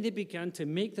 and then they began to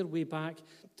make their way back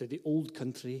to the old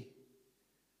country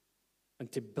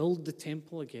and to build the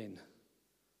temple again.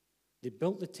 They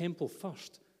built the temple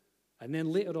first, and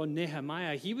then later on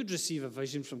Nehemiah, he would receive a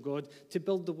vision from God to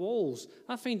build the walls.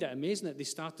 I find it amazing that they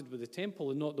started with the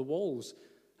temple and not the walls.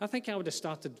 I think I would have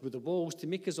started with the walls to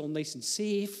make us all nice and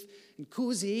safe and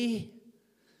cozy.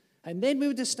 And then we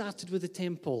would have started with the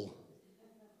temple.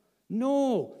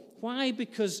 No. Why?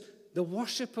 Because the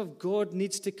worship of God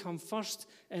needs to come first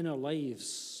in our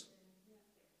lives.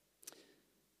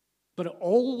 But it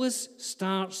always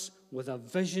starts with a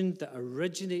vision that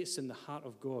originates in the heart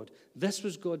of God. This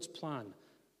was God's plan.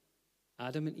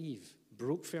 Adam and Eve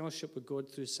broke fellowship with God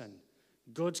through sin.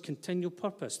 God's continual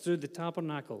purpose through the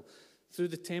tabernacle, through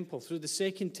the temple, through the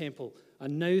second temple,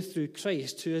 and now through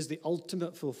Christ, who is the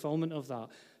ultimate fulfillment of that,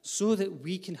 so that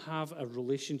we can have a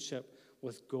relationship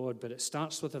with God. But it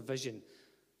starts with a vision.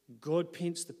 God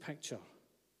paints the picture.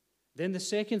 Then the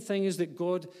second thing is that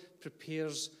God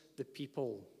prepares the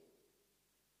people.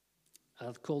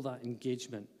 I'd call that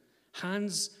engagement.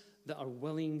 Hands that are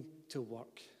willing to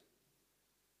work.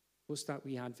 What's that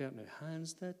wee advert now?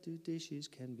 Hands that do dishes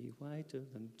can be whiter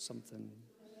than something.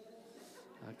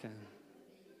 Okay.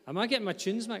 Am I getting my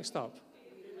tunes mixed up?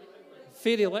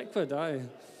 Fairy Liquid, aye.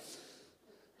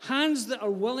 Hands that are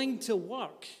willing to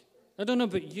work. I don't know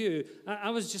about you.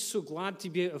 I was just so glad to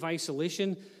be out of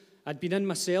isolation. I'd been in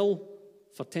my cell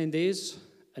for 10 days.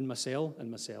 In my cell.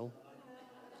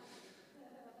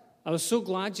 I was so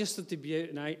glad just to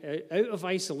be out of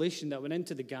isolation that I went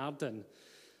into the garden.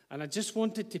 And I just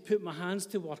wanted to put my hands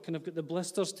to work, and I've got the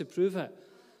blisters to prove it.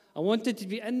 I wanted to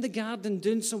be in the garden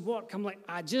doing some work. I'm like,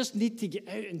 I just need to get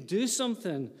out and do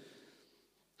something.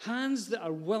 Hands that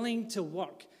are willing to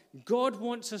work. God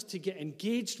wants us to get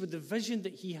engaged with the vision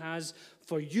that he has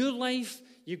for your life.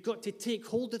 You've got to take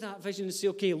hold of that vision and say,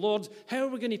 okay, Lord, how are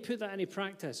we going to put that into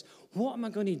practice? What am I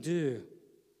going to do?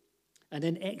 And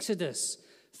in Exodus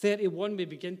 31, we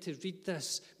begin to read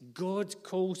this. God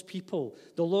calls people.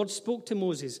 The Lord spoke to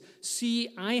Moses. See,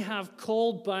 I have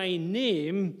called by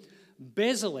name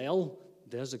Bezalel,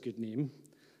 there's a good name,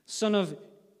 son of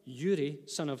Uri,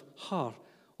 son of Hur,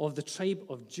 of the tribe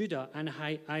of Judah, and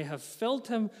I have filled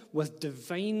him with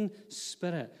divine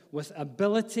spirit, with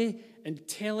ability,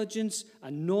 intelligence,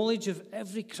 and knowledge of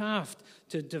every craft,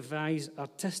 to devise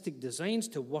artistic designs,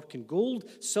 to work in gold,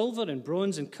 silver, and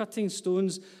bronze, and cutting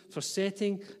stones for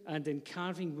setting, and in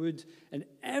carving wood, and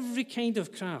every kind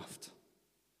of craft.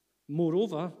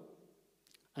 Moreover,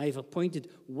 I have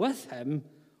appointed with him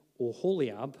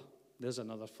Oholiab, there's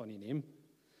another funny name,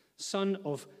 son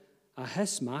of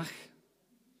Ahismach.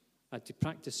 I had to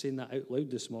practice saying that out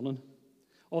loud this morning,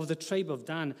 of the tribe of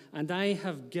Dan, and I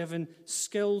have given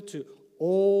skill to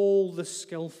all the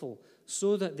skillful,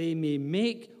 so that they may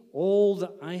make all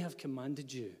that I have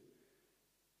commanded you.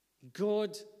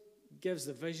 God gives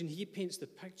the vision, he paints the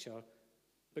picture,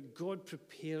 but God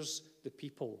prepares the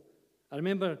people. I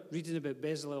remember reading about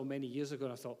Bezalel many years ago,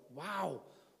 and I thought, wow,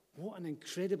 what an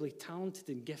incredibly talented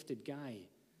and gifted guy.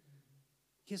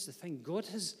 Here's the thing, God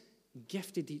has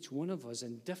gifted each one of us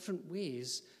in different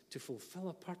ways to fulfill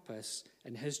a purpose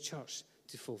in his church,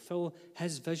 to fulfill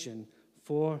his vision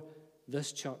for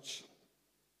this church.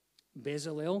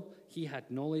 Bezalel, he had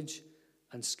knowledge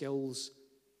and skills,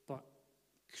 but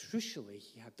crucially,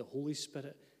 he had the Holy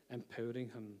Spirit empowering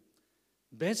him.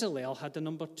 Bezalel had the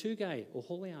number 2 guy,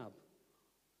 Oholiab.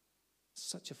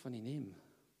 Such a funny name.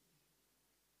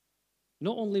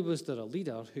 Not only was there a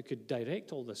leader who could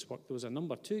direct all this work, there was a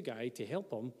number 2 guy to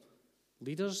help him.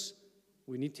 Leaders,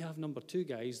 we need to have number 2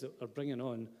 guys that are bringing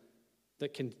on,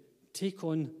 that can take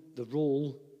on the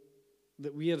role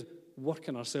that we are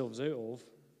working ourselves out of,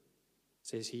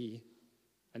 says he.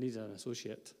 I need an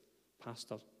associate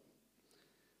pastor.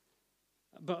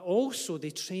 But also they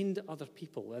trained other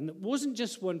people. And it wasn't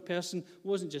just one person, it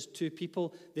wasn't just 2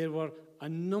 people. There were a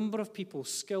number of people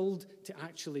skilled to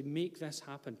actually make this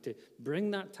happen, to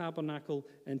bring that tabernacle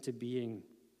into being.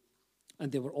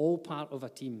 And they were all part of a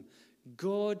team.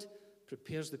 God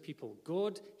prepares the people.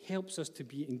 God helps us to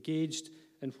be engaged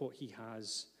in what he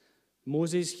has.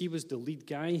 Moses, he was the lead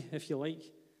guy, if you like.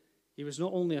 He was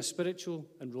not only a spiritual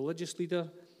and religious leader,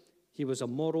 he was a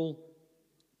moral,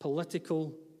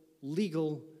 political,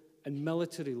 legal, and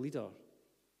military leader.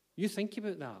 You think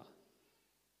about that.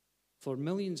 for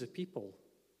millions of people,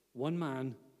 one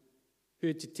man who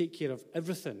had to take care of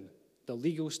everything, the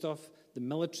legal stuff, the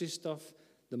military stuff,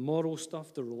 the moral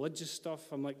stuff, the religious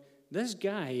stuff. I'm like, this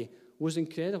guy was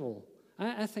incredible.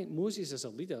 I think Moses as a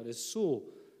leader is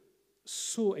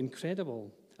so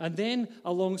incredible. And then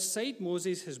alongside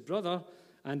Moses, his brother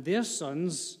and their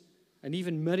sons, and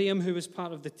even Miriam, who was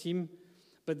part of the team,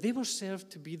 but they were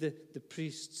served to be the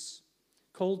priests,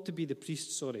 called to be the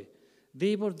priests, sorry.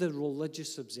 They were the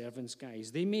religious observance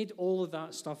guys. They made all of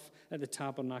that stuff at the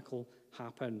tabernacle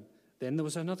happen. Then there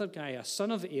was another guy, a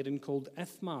son of Aaron, called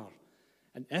Ithmar.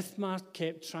 And Ithmar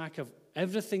kept track of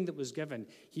everything that was given.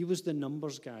 He was the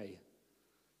numbers guy.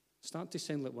 Start to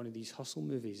sound like one of these hustle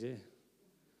movies, eh?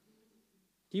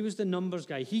 He was the numbers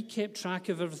guy. He kept track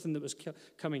of everything that was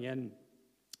coming in.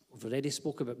 We've already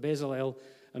spoke about Bezalel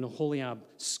and Oholiab,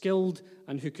 skilled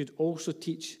and who could also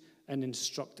teach and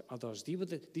instruct others.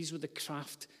 These were the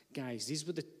craft guys. These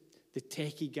were the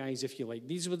techie guys, if you like.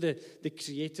 These were the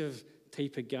creative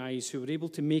type of guys who were able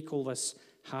to make all this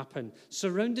happen,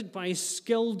 surrounded by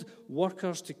skilled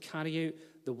workers to carry out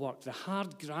the work, the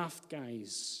hard graft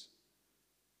guys.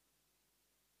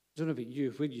 I don't know about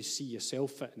you, where you see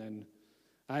yourself fitting in.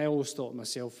 I always thought of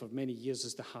myself for many years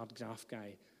as the hard graft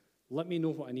guy. Let me know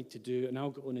what I need to do, and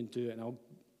I'll go on and do it, and I'll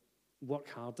work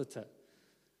hard at it.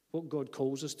 What God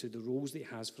calls us to, the roles that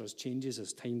He has for us, changes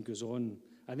as time goes on.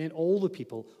 And then all the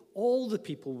people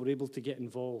were able to get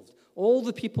involved. All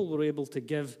the people were able to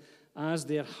give as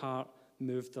their heart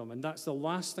moved them. And that's the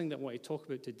last thing that I want to talk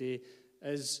about today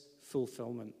is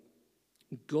fulfillment.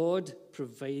 God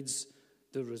provides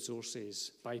the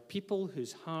resources by people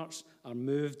whose hearts are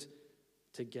moved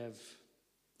to give.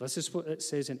 This is what it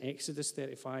says in Exodus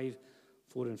 35,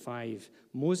 4 and 5.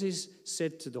 Moses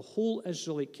said to the whole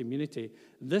Israelite community,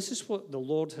 "This is what the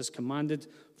Lord has commanded.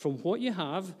 From what you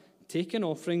have, take an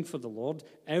offering for the Lord.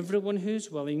 Everyone who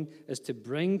is willing is to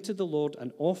bring to the Lord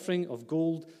an offering of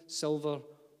gold, silver,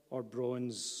 or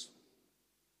bronze."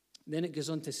 Then it goes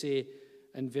on to say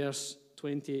in verse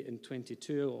 20 and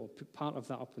 22, I'll put part of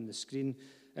that up on the screen.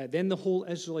 Then the whole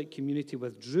Israelite community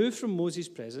withdrew from Moses'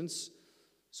 presence.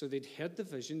 So they'd heard the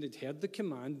vision, they'd heard the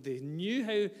command, they knew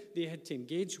how they had to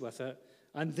engage with it,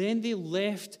 and then they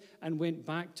left and went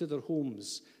back to their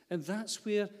homes. And that's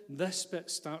where this bit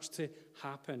starts to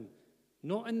happen.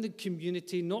 Not in the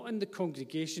community, not in the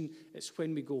congregation. It's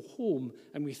when we go home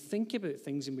and we think about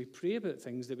things and we pray about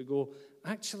things that we go,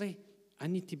 actually, I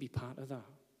need to be part of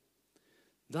that.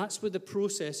 That's where the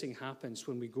processing happens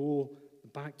when we go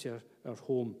back to our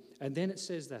home. And then it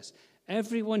says this,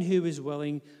 everyone who was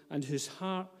willing and whose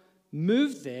heart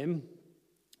moved them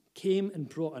came and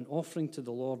brought an offering to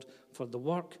the Lord for the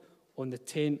work on the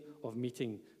tent of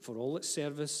meeting, for all its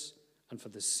service and for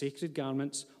the sacred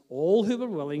garments. All who were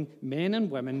willing, men and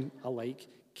women alike,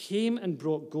 came and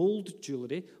brought gold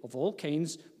jewelry of all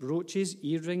kinds, brooches,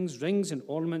 earrings, rings, and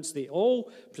ornaments. They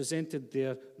all presented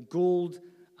their gold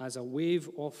as a wave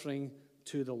offering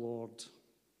to the Lord.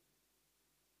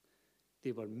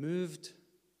 They were moved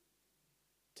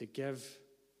to give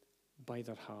by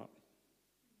their heart.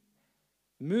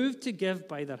 Moved to give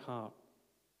by their heart.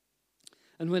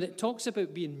 And when it talks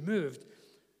about being moved,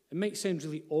 it might sound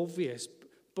really obvious,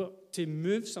 but to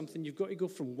move something, you've got to go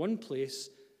from one place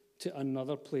to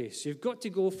another place. You've got to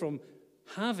go from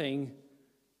having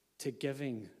to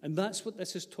giving. And that's what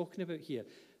this is talking about here.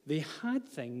 They had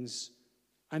things,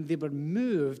 and they were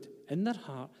moved in their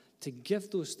heart to give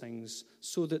those things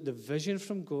so that the vision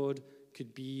from God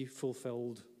could be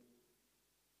fulfilled.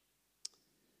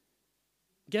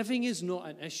 Giving is not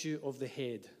an issue of the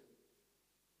head.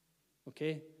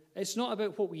 Okay? It's not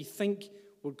about what we think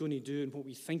we're going to do and what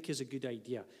we think is a good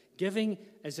idea. Giving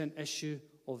is an issue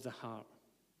of the heart.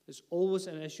 It's always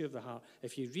an issue of the heart.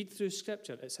 If you read through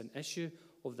Scripture, it's an issue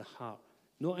of the heart,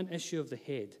 not an issue of the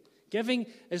head. Giving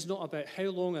is not about how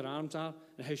long our arms are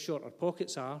and how short our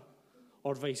pockets are,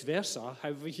 or vice versa,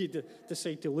 however you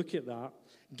decide to look at that.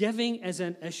 Giving is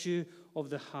an issue of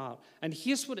the heart. And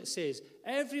here's what it says.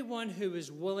 Everyone who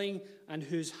is willing and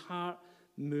whose heart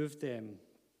moved them.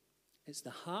 It's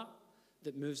the heart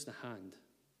that moves the hand.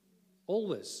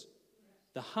 Always.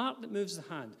 The heart that moves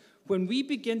the hand. When we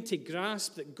begin to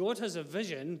grasp that God has a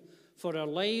vision for our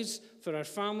lives, for our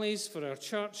families, for our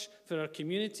church, for our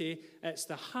community, it's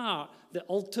the heart that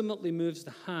ultimately moves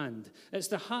the hand. It's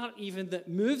the heart even that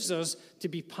moves us to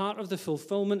be part of the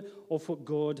fulfillment of what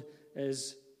God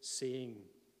is saying.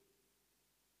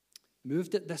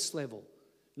 Moved at this level.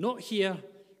 Not here,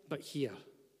 but here.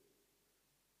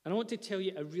 And I want to tell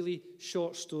you a really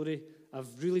short story.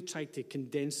 I've really tried to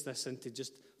condense this into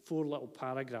just 4 little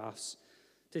paragraphs.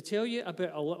 To tell you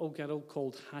about a little girl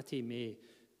called Hattie Mae.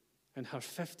 and her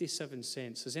 57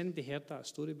 cents. Has anybody heard that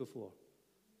story before?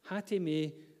 Hattie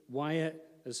Mae Wyatt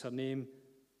is her name,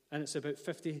 and it's about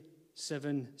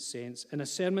 57 cents. In a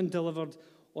sermon delivered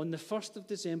on the 1st of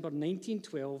December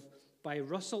 1912 by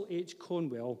Russell H.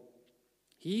 Cornwell,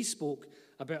 he spoke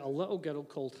about a little girl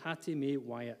called Hattie Mae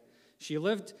Wyatt. She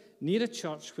lived near a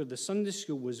church where the Sunday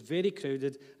school was very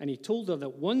crowded, and he told her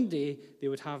that one day they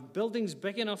would have buildings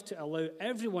big enough to allow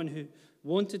everyone who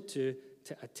wanted to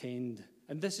attend.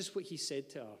 And this is what he said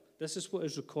to her. This is what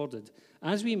is recorded.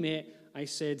 As we met, I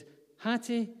said,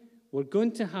 Hattie, we're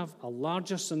going to have a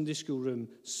larger Sunday school room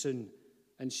soon.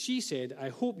 And she said, I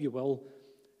hope you will.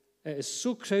 It is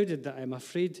so crowded that I'm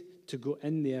afraid to go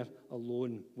in there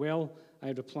alone. Well, I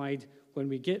replied, when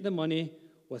we get the money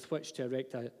with which to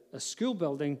erect a school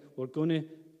building, we're going to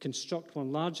construct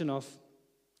one large enough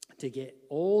to get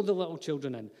all the little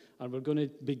children in. And we're going to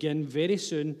begin very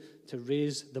soon to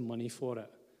raise the money for it.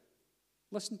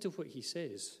 Listen to what he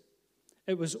says.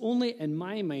 It was only in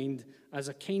my mind as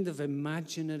a kind of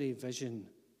imaginary vision,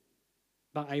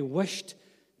 but I wished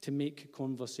to make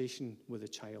conversation with a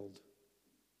child.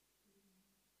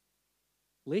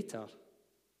 Later,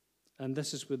 and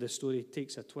this is where the story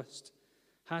takes a twist,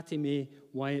 Hattie Mae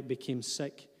Wyatt became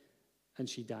sick and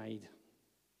she died.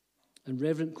 And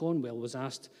Reverend Cornwell was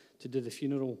asked to do the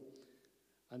funeral,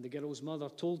 and the girl's mother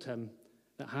told him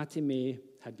that Hattie Mae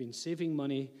had been saving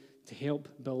money to help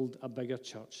build a bigger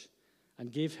church,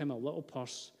 and gave him a little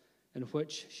purse in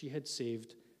which she had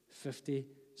saved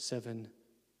 57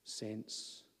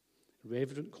 cents.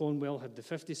 Reverend Cornwell had the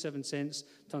 57 cents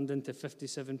turned into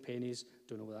 57 pennies,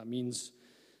 don't know what that means,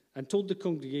 and told the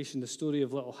congregation the story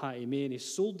of little Hattie Mae, and he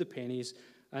sold the pennies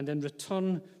and in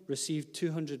return received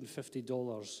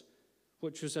 $250,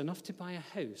 which was enough to buy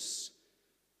a house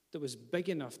that was big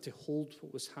enough to hold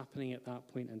what was happening at that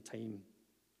point in time.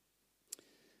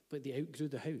 But they outgrew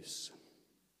the house.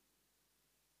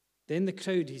 Then the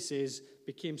crowd, he says,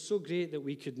 became so great that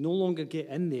we could no longer get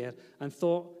in there, and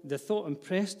the thought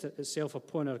impressed itself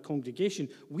upon our congregation.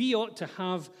 We ought to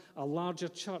have a larger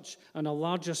church and a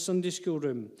larger Sunday school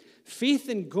room. Faith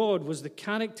in God was the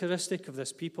characteristic of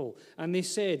this people, and they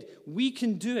said, we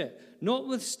can do it,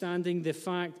 notwithstanding the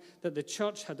fact that the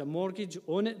church had a mortgage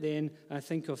on it then, I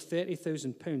think of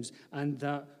 £30,000, and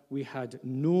that we had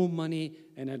no money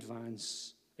in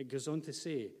advance. It goes on to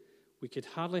say, we could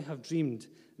hardly have dreamed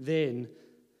then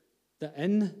that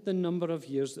in the number of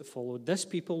years that followed, this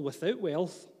people without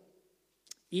wealth,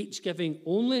 each giving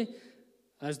only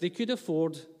as they could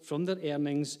afford from their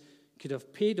earnings, could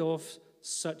have paid off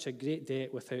such a great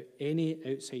debt without any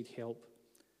outside help.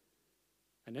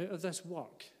 And out of this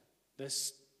work,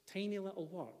 this tiny little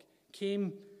work,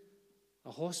 came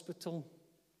a hospital,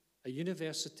 a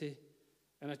university,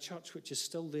 and a church which is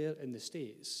still there in the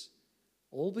States,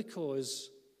 all because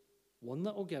one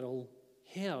little girl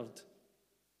heard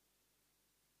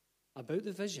about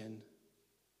the vision,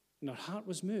 and her heart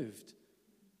was moved.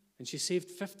 And she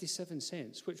saved 57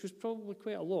 cents, which was probably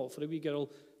quite a lot for a wee girl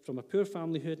from a poor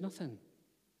family who had nothing.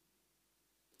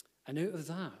 And out of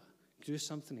that grew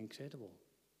something incredible.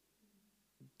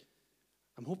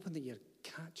 I'm hoping that you're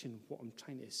catching what I'm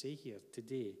trying to say here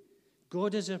today.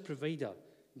 God is our provider.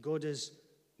 God is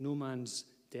no man's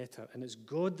debtor. And it's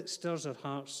God that stirs our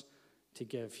hearts to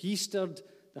give. He stirred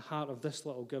the heart of this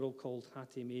little girl called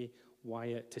Hattie Mae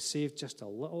Wyatt to save just a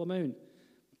little amount,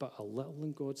 but a little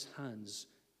in God's hands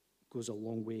goes a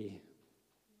long way.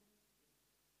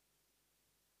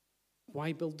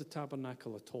 Why build the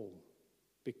tabernacle at all?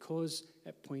 Because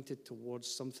it pointed towards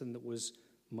something that was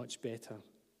much better.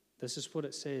 This is what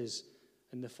it says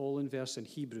in the following verse in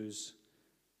Hebrews,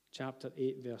 chapter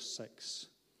 8, verse 6.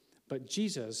 But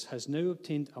Jesus has now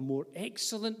obtained a more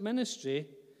excellent ministry,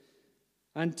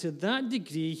 and to that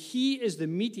degree, he is the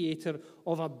mediator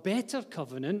of a better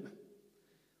covenant,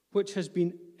 which has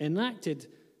been enacted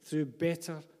through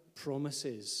better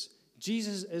promises.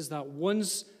 Jesus is that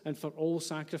once and for all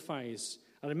sacrifice.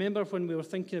 I remember when we were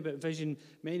thinking about vision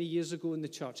many years ago in the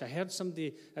church, I heard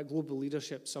somebody at Global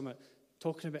Leadership Summit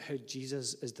talking about how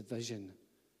Jesus is the vision.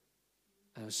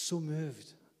 And I was so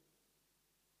moved.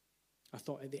 I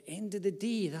thought, at the end of the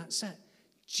day, that's it.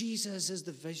 Jesus is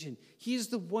the vision. He is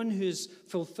the one who has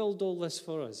fulfilled all this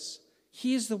for us.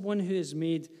 He is the one who has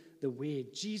made the way.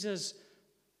 Jesus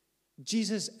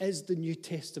is the New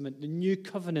Testament, the new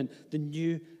covenant, the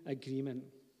new agreement.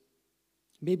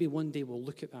 Maybe one day we'll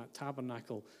look at that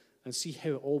tabernacle and see how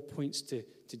it all points to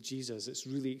Jesus. It's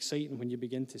really exciting when you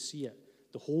begin to see it.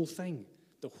 The whole thing.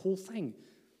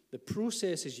 The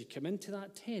process as you come into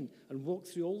that tent and walk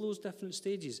through all those different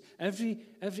stages. Every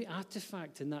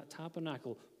artifact in that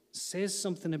tabernacle says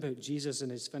something about Jesus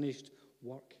and his finished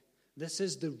work. This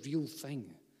is the real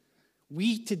thing.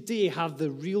 We today have the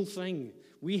real thing.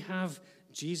 We have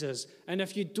Jesus. And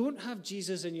if you don't have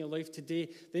Jesus in your life today,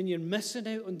 then you're missing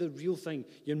out on the real thing.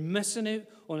 You're missing out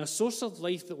on a source of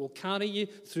life that will carry you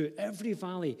through every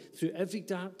valley, through every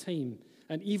dark time,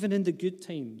 and even in the good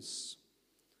times.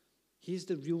 He's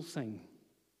the real thing.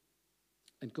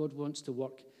 And God wants to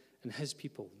work in his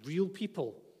people,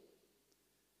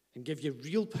 and give you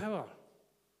real power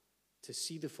to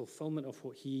see the fulfillment of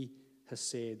what he has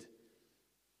said.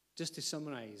 Just to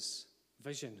summarize,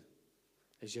 vision.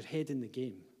 Is your head in the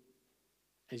game?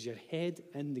 Is your head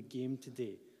in the game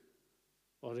today?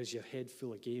 Or is your head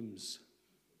full of games?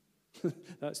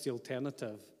 That's the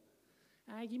alternative.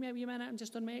 Give me a wee minute, I'm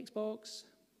just on my Xbox.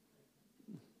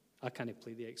 I can't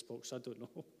play the Xbox, so I don't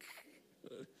know.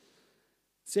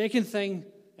 Second thing,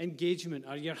 engagement.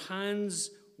 Are your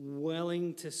hands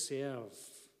willing to serve?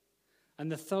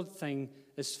 And the third thing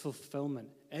is fulfillment.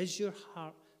 Is your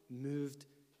heart moved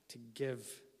to give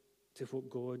to what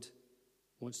God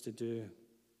wants to do?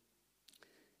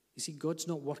 You see, God's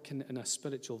not working in a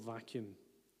spiritual vacuum.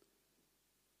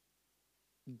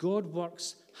 God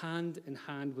works hand in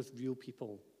hand with real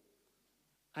people.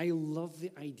 I love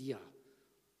the idea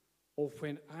of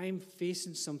when I'm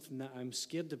facing something that I'm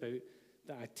scared about,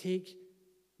 that I take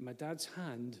my dad's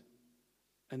hand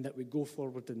and that we go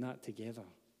forward in that together.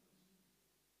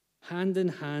 Hand in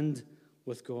hand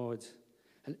with God.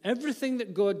 And everything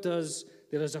that God does,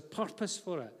 there is a purpose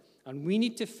for it. And we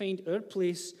need to find our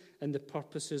place in the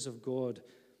purposes of God.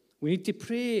 We need to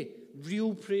pray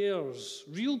real prayers.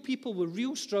 Real people with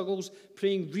real struggles,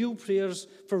 praying real prayers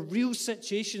for real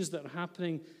situations that are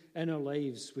happening in our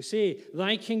lives. We say,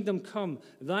 thy kingdom come,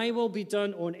 thy will be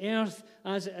done on earth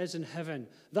as it is in heaven.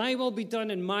 Thy will be done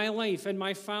in my life, in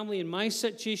my family, in my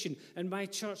situation, in my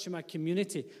church, in my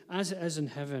community, as it is in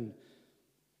heaven.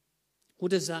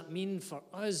 What does that mean for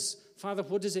us? Father,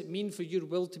 what does it mean for your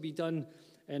will to be done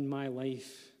in my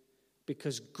life?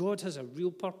 Because God has a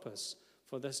real purpose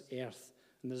for this earth.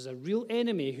 And there's a real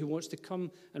enemy who wants to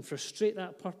come and frustrate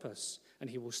that purpose.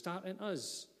 And he will start in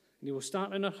us. And he will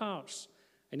start in our hearts.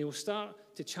 And he will start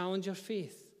to challenge our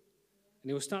faith. And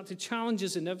he will start to challenge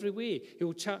us in every way. He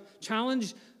will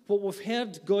challenge what we've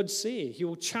heard God say. He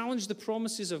will challenge the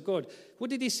promises of God. What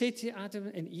did he say to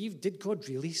Adam and Eve? Did God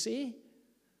really say?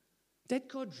 Did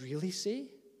God really say?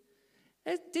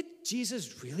 Did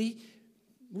Jesus really?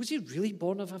 Was he really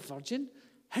born of a virgin?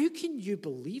 How can you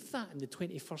believe that in the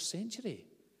 21st century?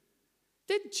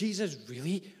 Did Jesus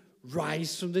really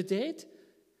rise from the dead?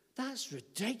 That's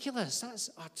ridiculous. That's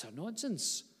utter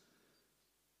nonsense.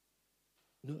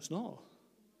 No, it's not.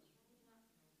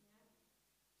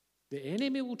 The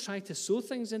enemy will try to sow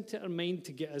things into our mind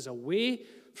to get us away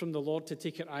from the Lord, to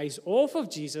take our eyes off of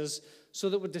Jesus so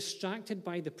that we're distracted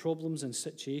by the problems and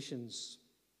situations.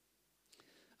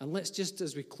 And let's just,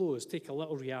 as we close, take a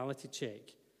little reality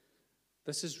check.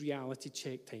 This is reality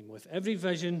check time. With every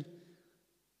vision,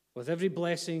 with every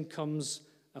blessing comes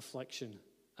affliction.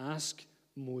 Ask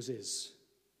Moses.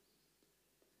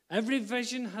 Every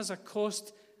vision has a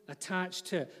cost attached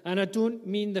to it. And I don't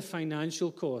mean the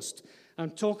financial cost.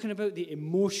 I'm talking about the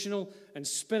emotional and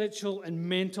spiritual and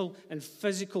mental and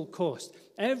physical cost.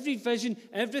 Every vision,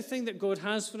 everything that God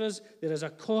has for us, there is a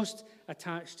cost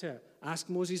attached to it. Ask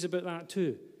Moses about that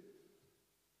too.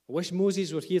 I wish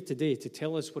Moses were here today to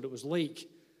tell us what it was like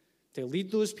to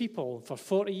lead those people for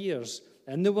 40 years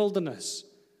in the wilderness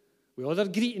with all their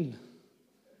greeting,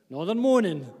 and all their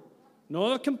moaning, and all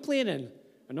their complaining,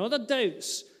 and all their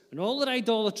doubts, and all their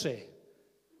idolatry.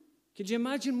 Could you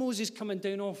imagine Moses coming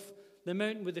down off the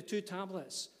mountain with the 2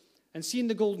 tablets and seeing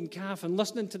the golden calf and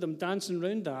listening to them dancing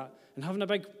around that and having a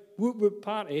big whoop-whoop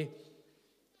party,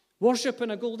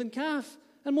 worshipping a golden calf?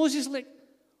 And Moses like,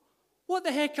 what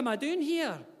the heck am I doing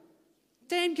here?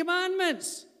 10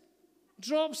 commandments.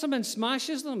 Drops them and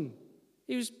smashes them.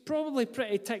 He was probably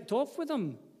pretty ticked off with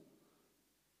them.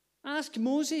 Ask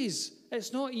Moses.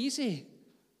 It's not easy.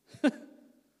 But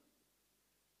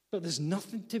there's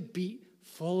nothing to beat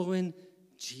following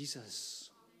Jesus.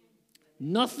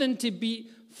 Nothing to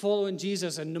beat following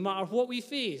Jesus. And no matter what we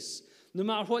face, no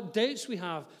matter what doubts we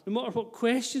have, no matter what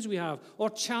questions we have or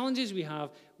challenges we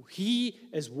have, he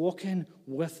is walking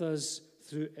with us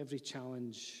through every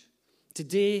challenge.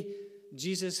 Today,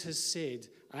 Jesus has said,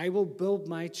 I will build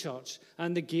my church,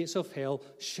 and the gates of hell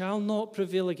shall not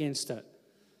prevail against it.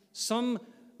 Some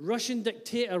Russian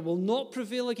dictator will not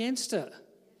prevail against it.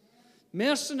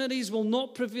 Mercenaries will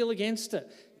not prevail against it.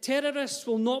 Terrorists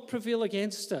will not prevail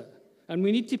against it. And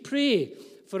we need to pray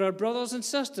for our brothers and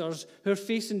sisters who are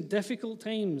facing difficult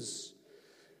times.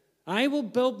 I will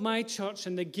build my church,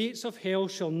 and the gates of hell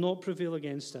shall not prevail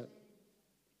against it.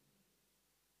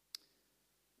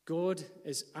 God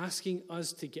is asking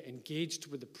us to get engaged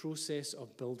with the process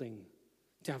of building,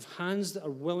 to have hands that are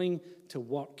willing to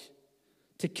work,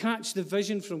 to catch the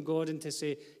vision from God and to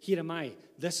say, here am I.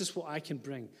 This is what I can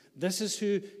bring. This is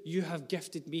who you have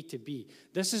gifted me to be.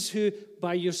 This is who,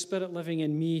 by your Spirit living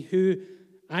in me, who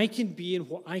I can be and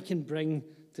what I can bring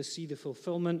to see the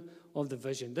fulfillment of the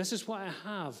vision. This is what I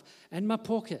have in my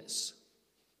pockets.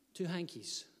 2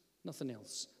 hankies, nothing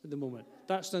else at the moment.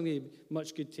 That's not going to be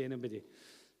much good to anybody.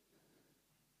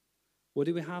 What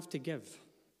do we have to give?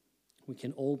 We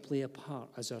can all play a part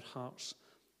as our hearts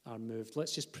are moved.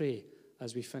 Let's just pray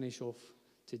as we finish off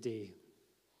today.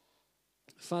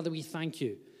 Father, we thank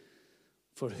you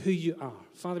for who you are.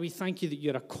 Father, we thank you that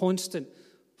you're a constant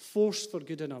force for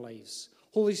good in our lives.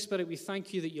 Holy Spirit, we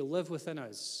thank you that you live within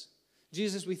us.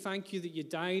 Jesus, we thank you that you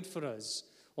died for us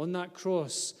on that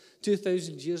cross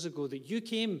 2,000 years ago, that you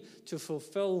came to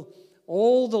fulfill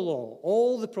all the law,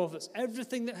 all the prophets,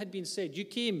 everything that had been said. You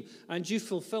came and you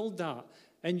fulfilled that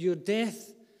in your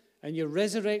death and your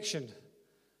resurrection.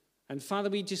 And Father,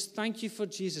 we just thank you for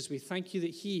Jesus. We thank you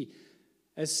that he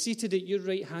is seated at your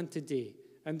right hand today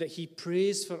and that he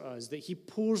prays for us, that he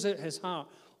pours out his heart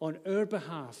on our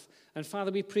behalf. And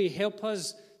Father, we pray, help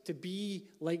us to be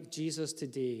like Jesus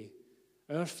today.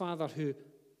 Our Father who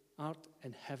art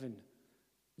in heaven.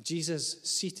 Jesus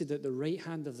seated at the right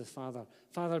hand of the Father.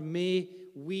 Father, may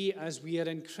we, as we are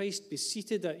in Christ, be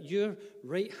seated at your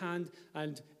right hand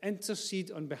and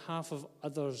intercede on behalf of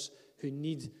others who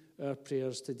need our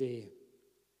prayers today.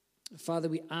 Father,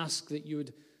 we ask that you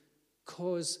would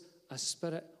cause a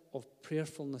spirit of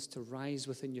prayerfulness to rise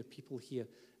within your people here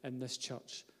in this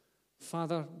church.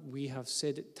 Father, we have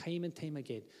said it time and time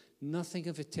again, nothing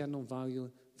of eternal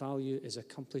value is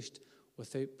accomplished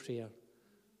without prayer.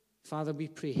 Father, we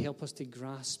pray, help us to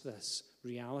grasp this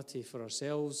reality for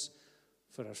ourselves,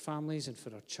 for our families, and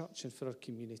for our church, and for our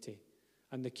community,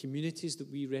 and the communities that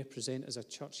we represent as a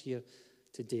church here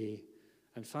today.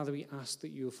 And Father, we ask that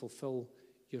you will fulfill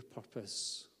your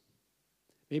purpose.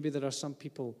 Maybe there are some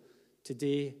people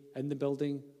today in the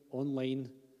building, online,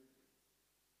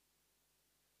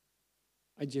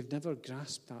 and you've never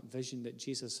grasped that vision that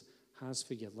Jesus has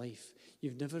for your life.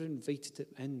 You've never invited him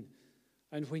in.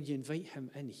 And when you invite him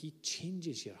in, he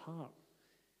changes your heart.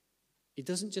 He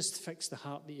doesn't just fix the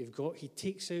heart that you've got. He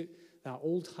takes out that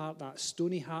old heart, that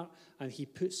stony heart, and he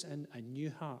puts in a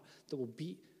new heart that will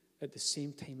beat at the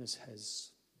same time as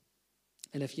his.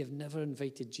 And if you've never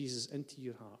invited Jesus into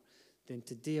your heart, then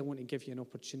today I want to give you an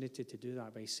opportunity to do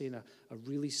that by saying a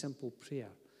really simple prayer.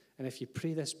 And if you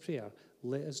pray this prayer,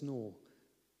 let us know.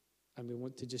 And we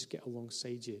want to just get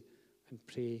alongside you and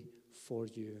pray for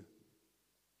you.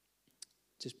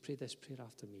 Just pray this prayer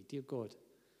after me. Dear God,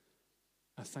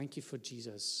 I thank you for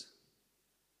Jesus.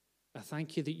 I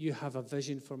thank you that you have a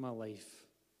vision for my life.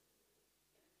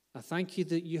 I thank you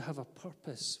that you have a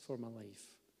purpose for my life.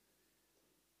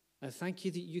 I thank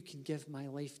you that you can give my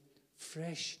life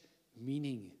fresh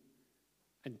meaning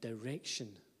and direction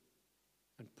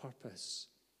and purpose.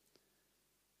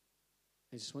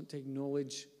 I just want to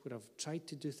acknowledge where I've tried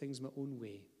to do things my own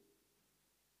way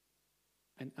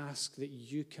and ask that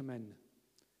you come in,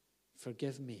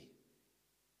 forgive me,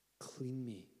 clean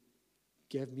me,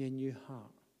 give me a new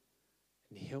heart,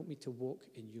 and help me to walk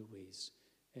in your ways.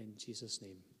 In Jesus'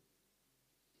 name.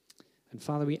 And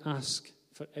Father, we ask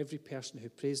for every person who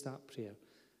prays that prayer.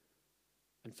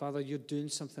 And Father, you're doing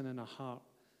something in our heart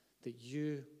that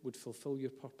you would fulfill your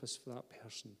purpose for that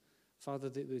person. Father,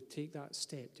 that they would take that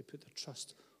step to put their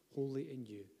trust wholly in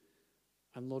you.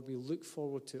 And Lord, we look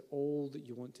forward to all that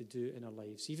you want to do in our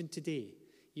lives. Even today,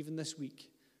 even this week,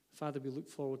 Father, we look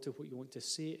forward to what you want to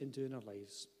say and do in our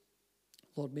lives.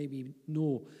 Lord, may we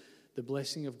know the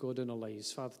blessing of God in our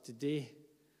lives. Father, today,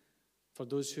 for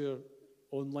those who are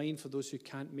online, for those who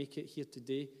can't make it here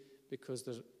today because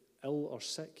they're ill or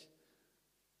sick,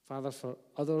 Father, for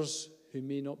others who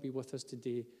may not be with us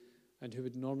today and who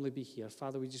would normally be here,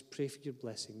 Father, we just pray for your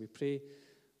blessing. We pray,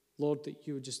 Lord, that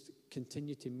you would just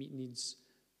continue to meet needs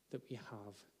that we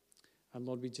have. And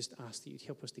Lord, we just ask that you'd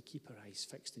help us to keep our eyes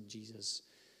fixed in Jesus.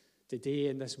 Today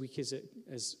and this week,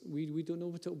 we don't know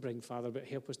what it will bring, Father, but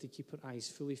help us to keep our eyes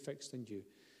fully fixed on you,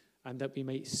 and that we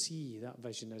might see that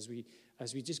vision as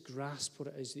we just grasp what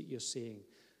it is that you're saying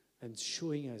and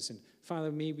showing us. And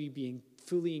Father, may we be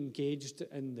fully engaged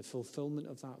in the fulfillment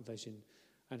of that vision.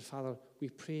 And Father, we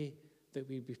pray that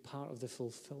we be part of the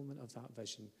fulfillment of that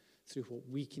vision through what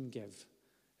we can give.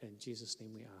 In Jesus'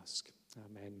 name we ask.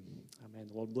 Amen. Amen.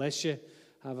 The Lord bless you.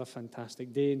 Have a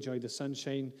fantastic day. Enjoy the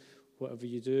sunshine, whatever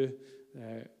you do.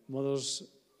 Mothers,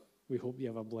 we hope you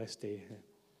have a blessed day.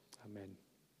 Amen.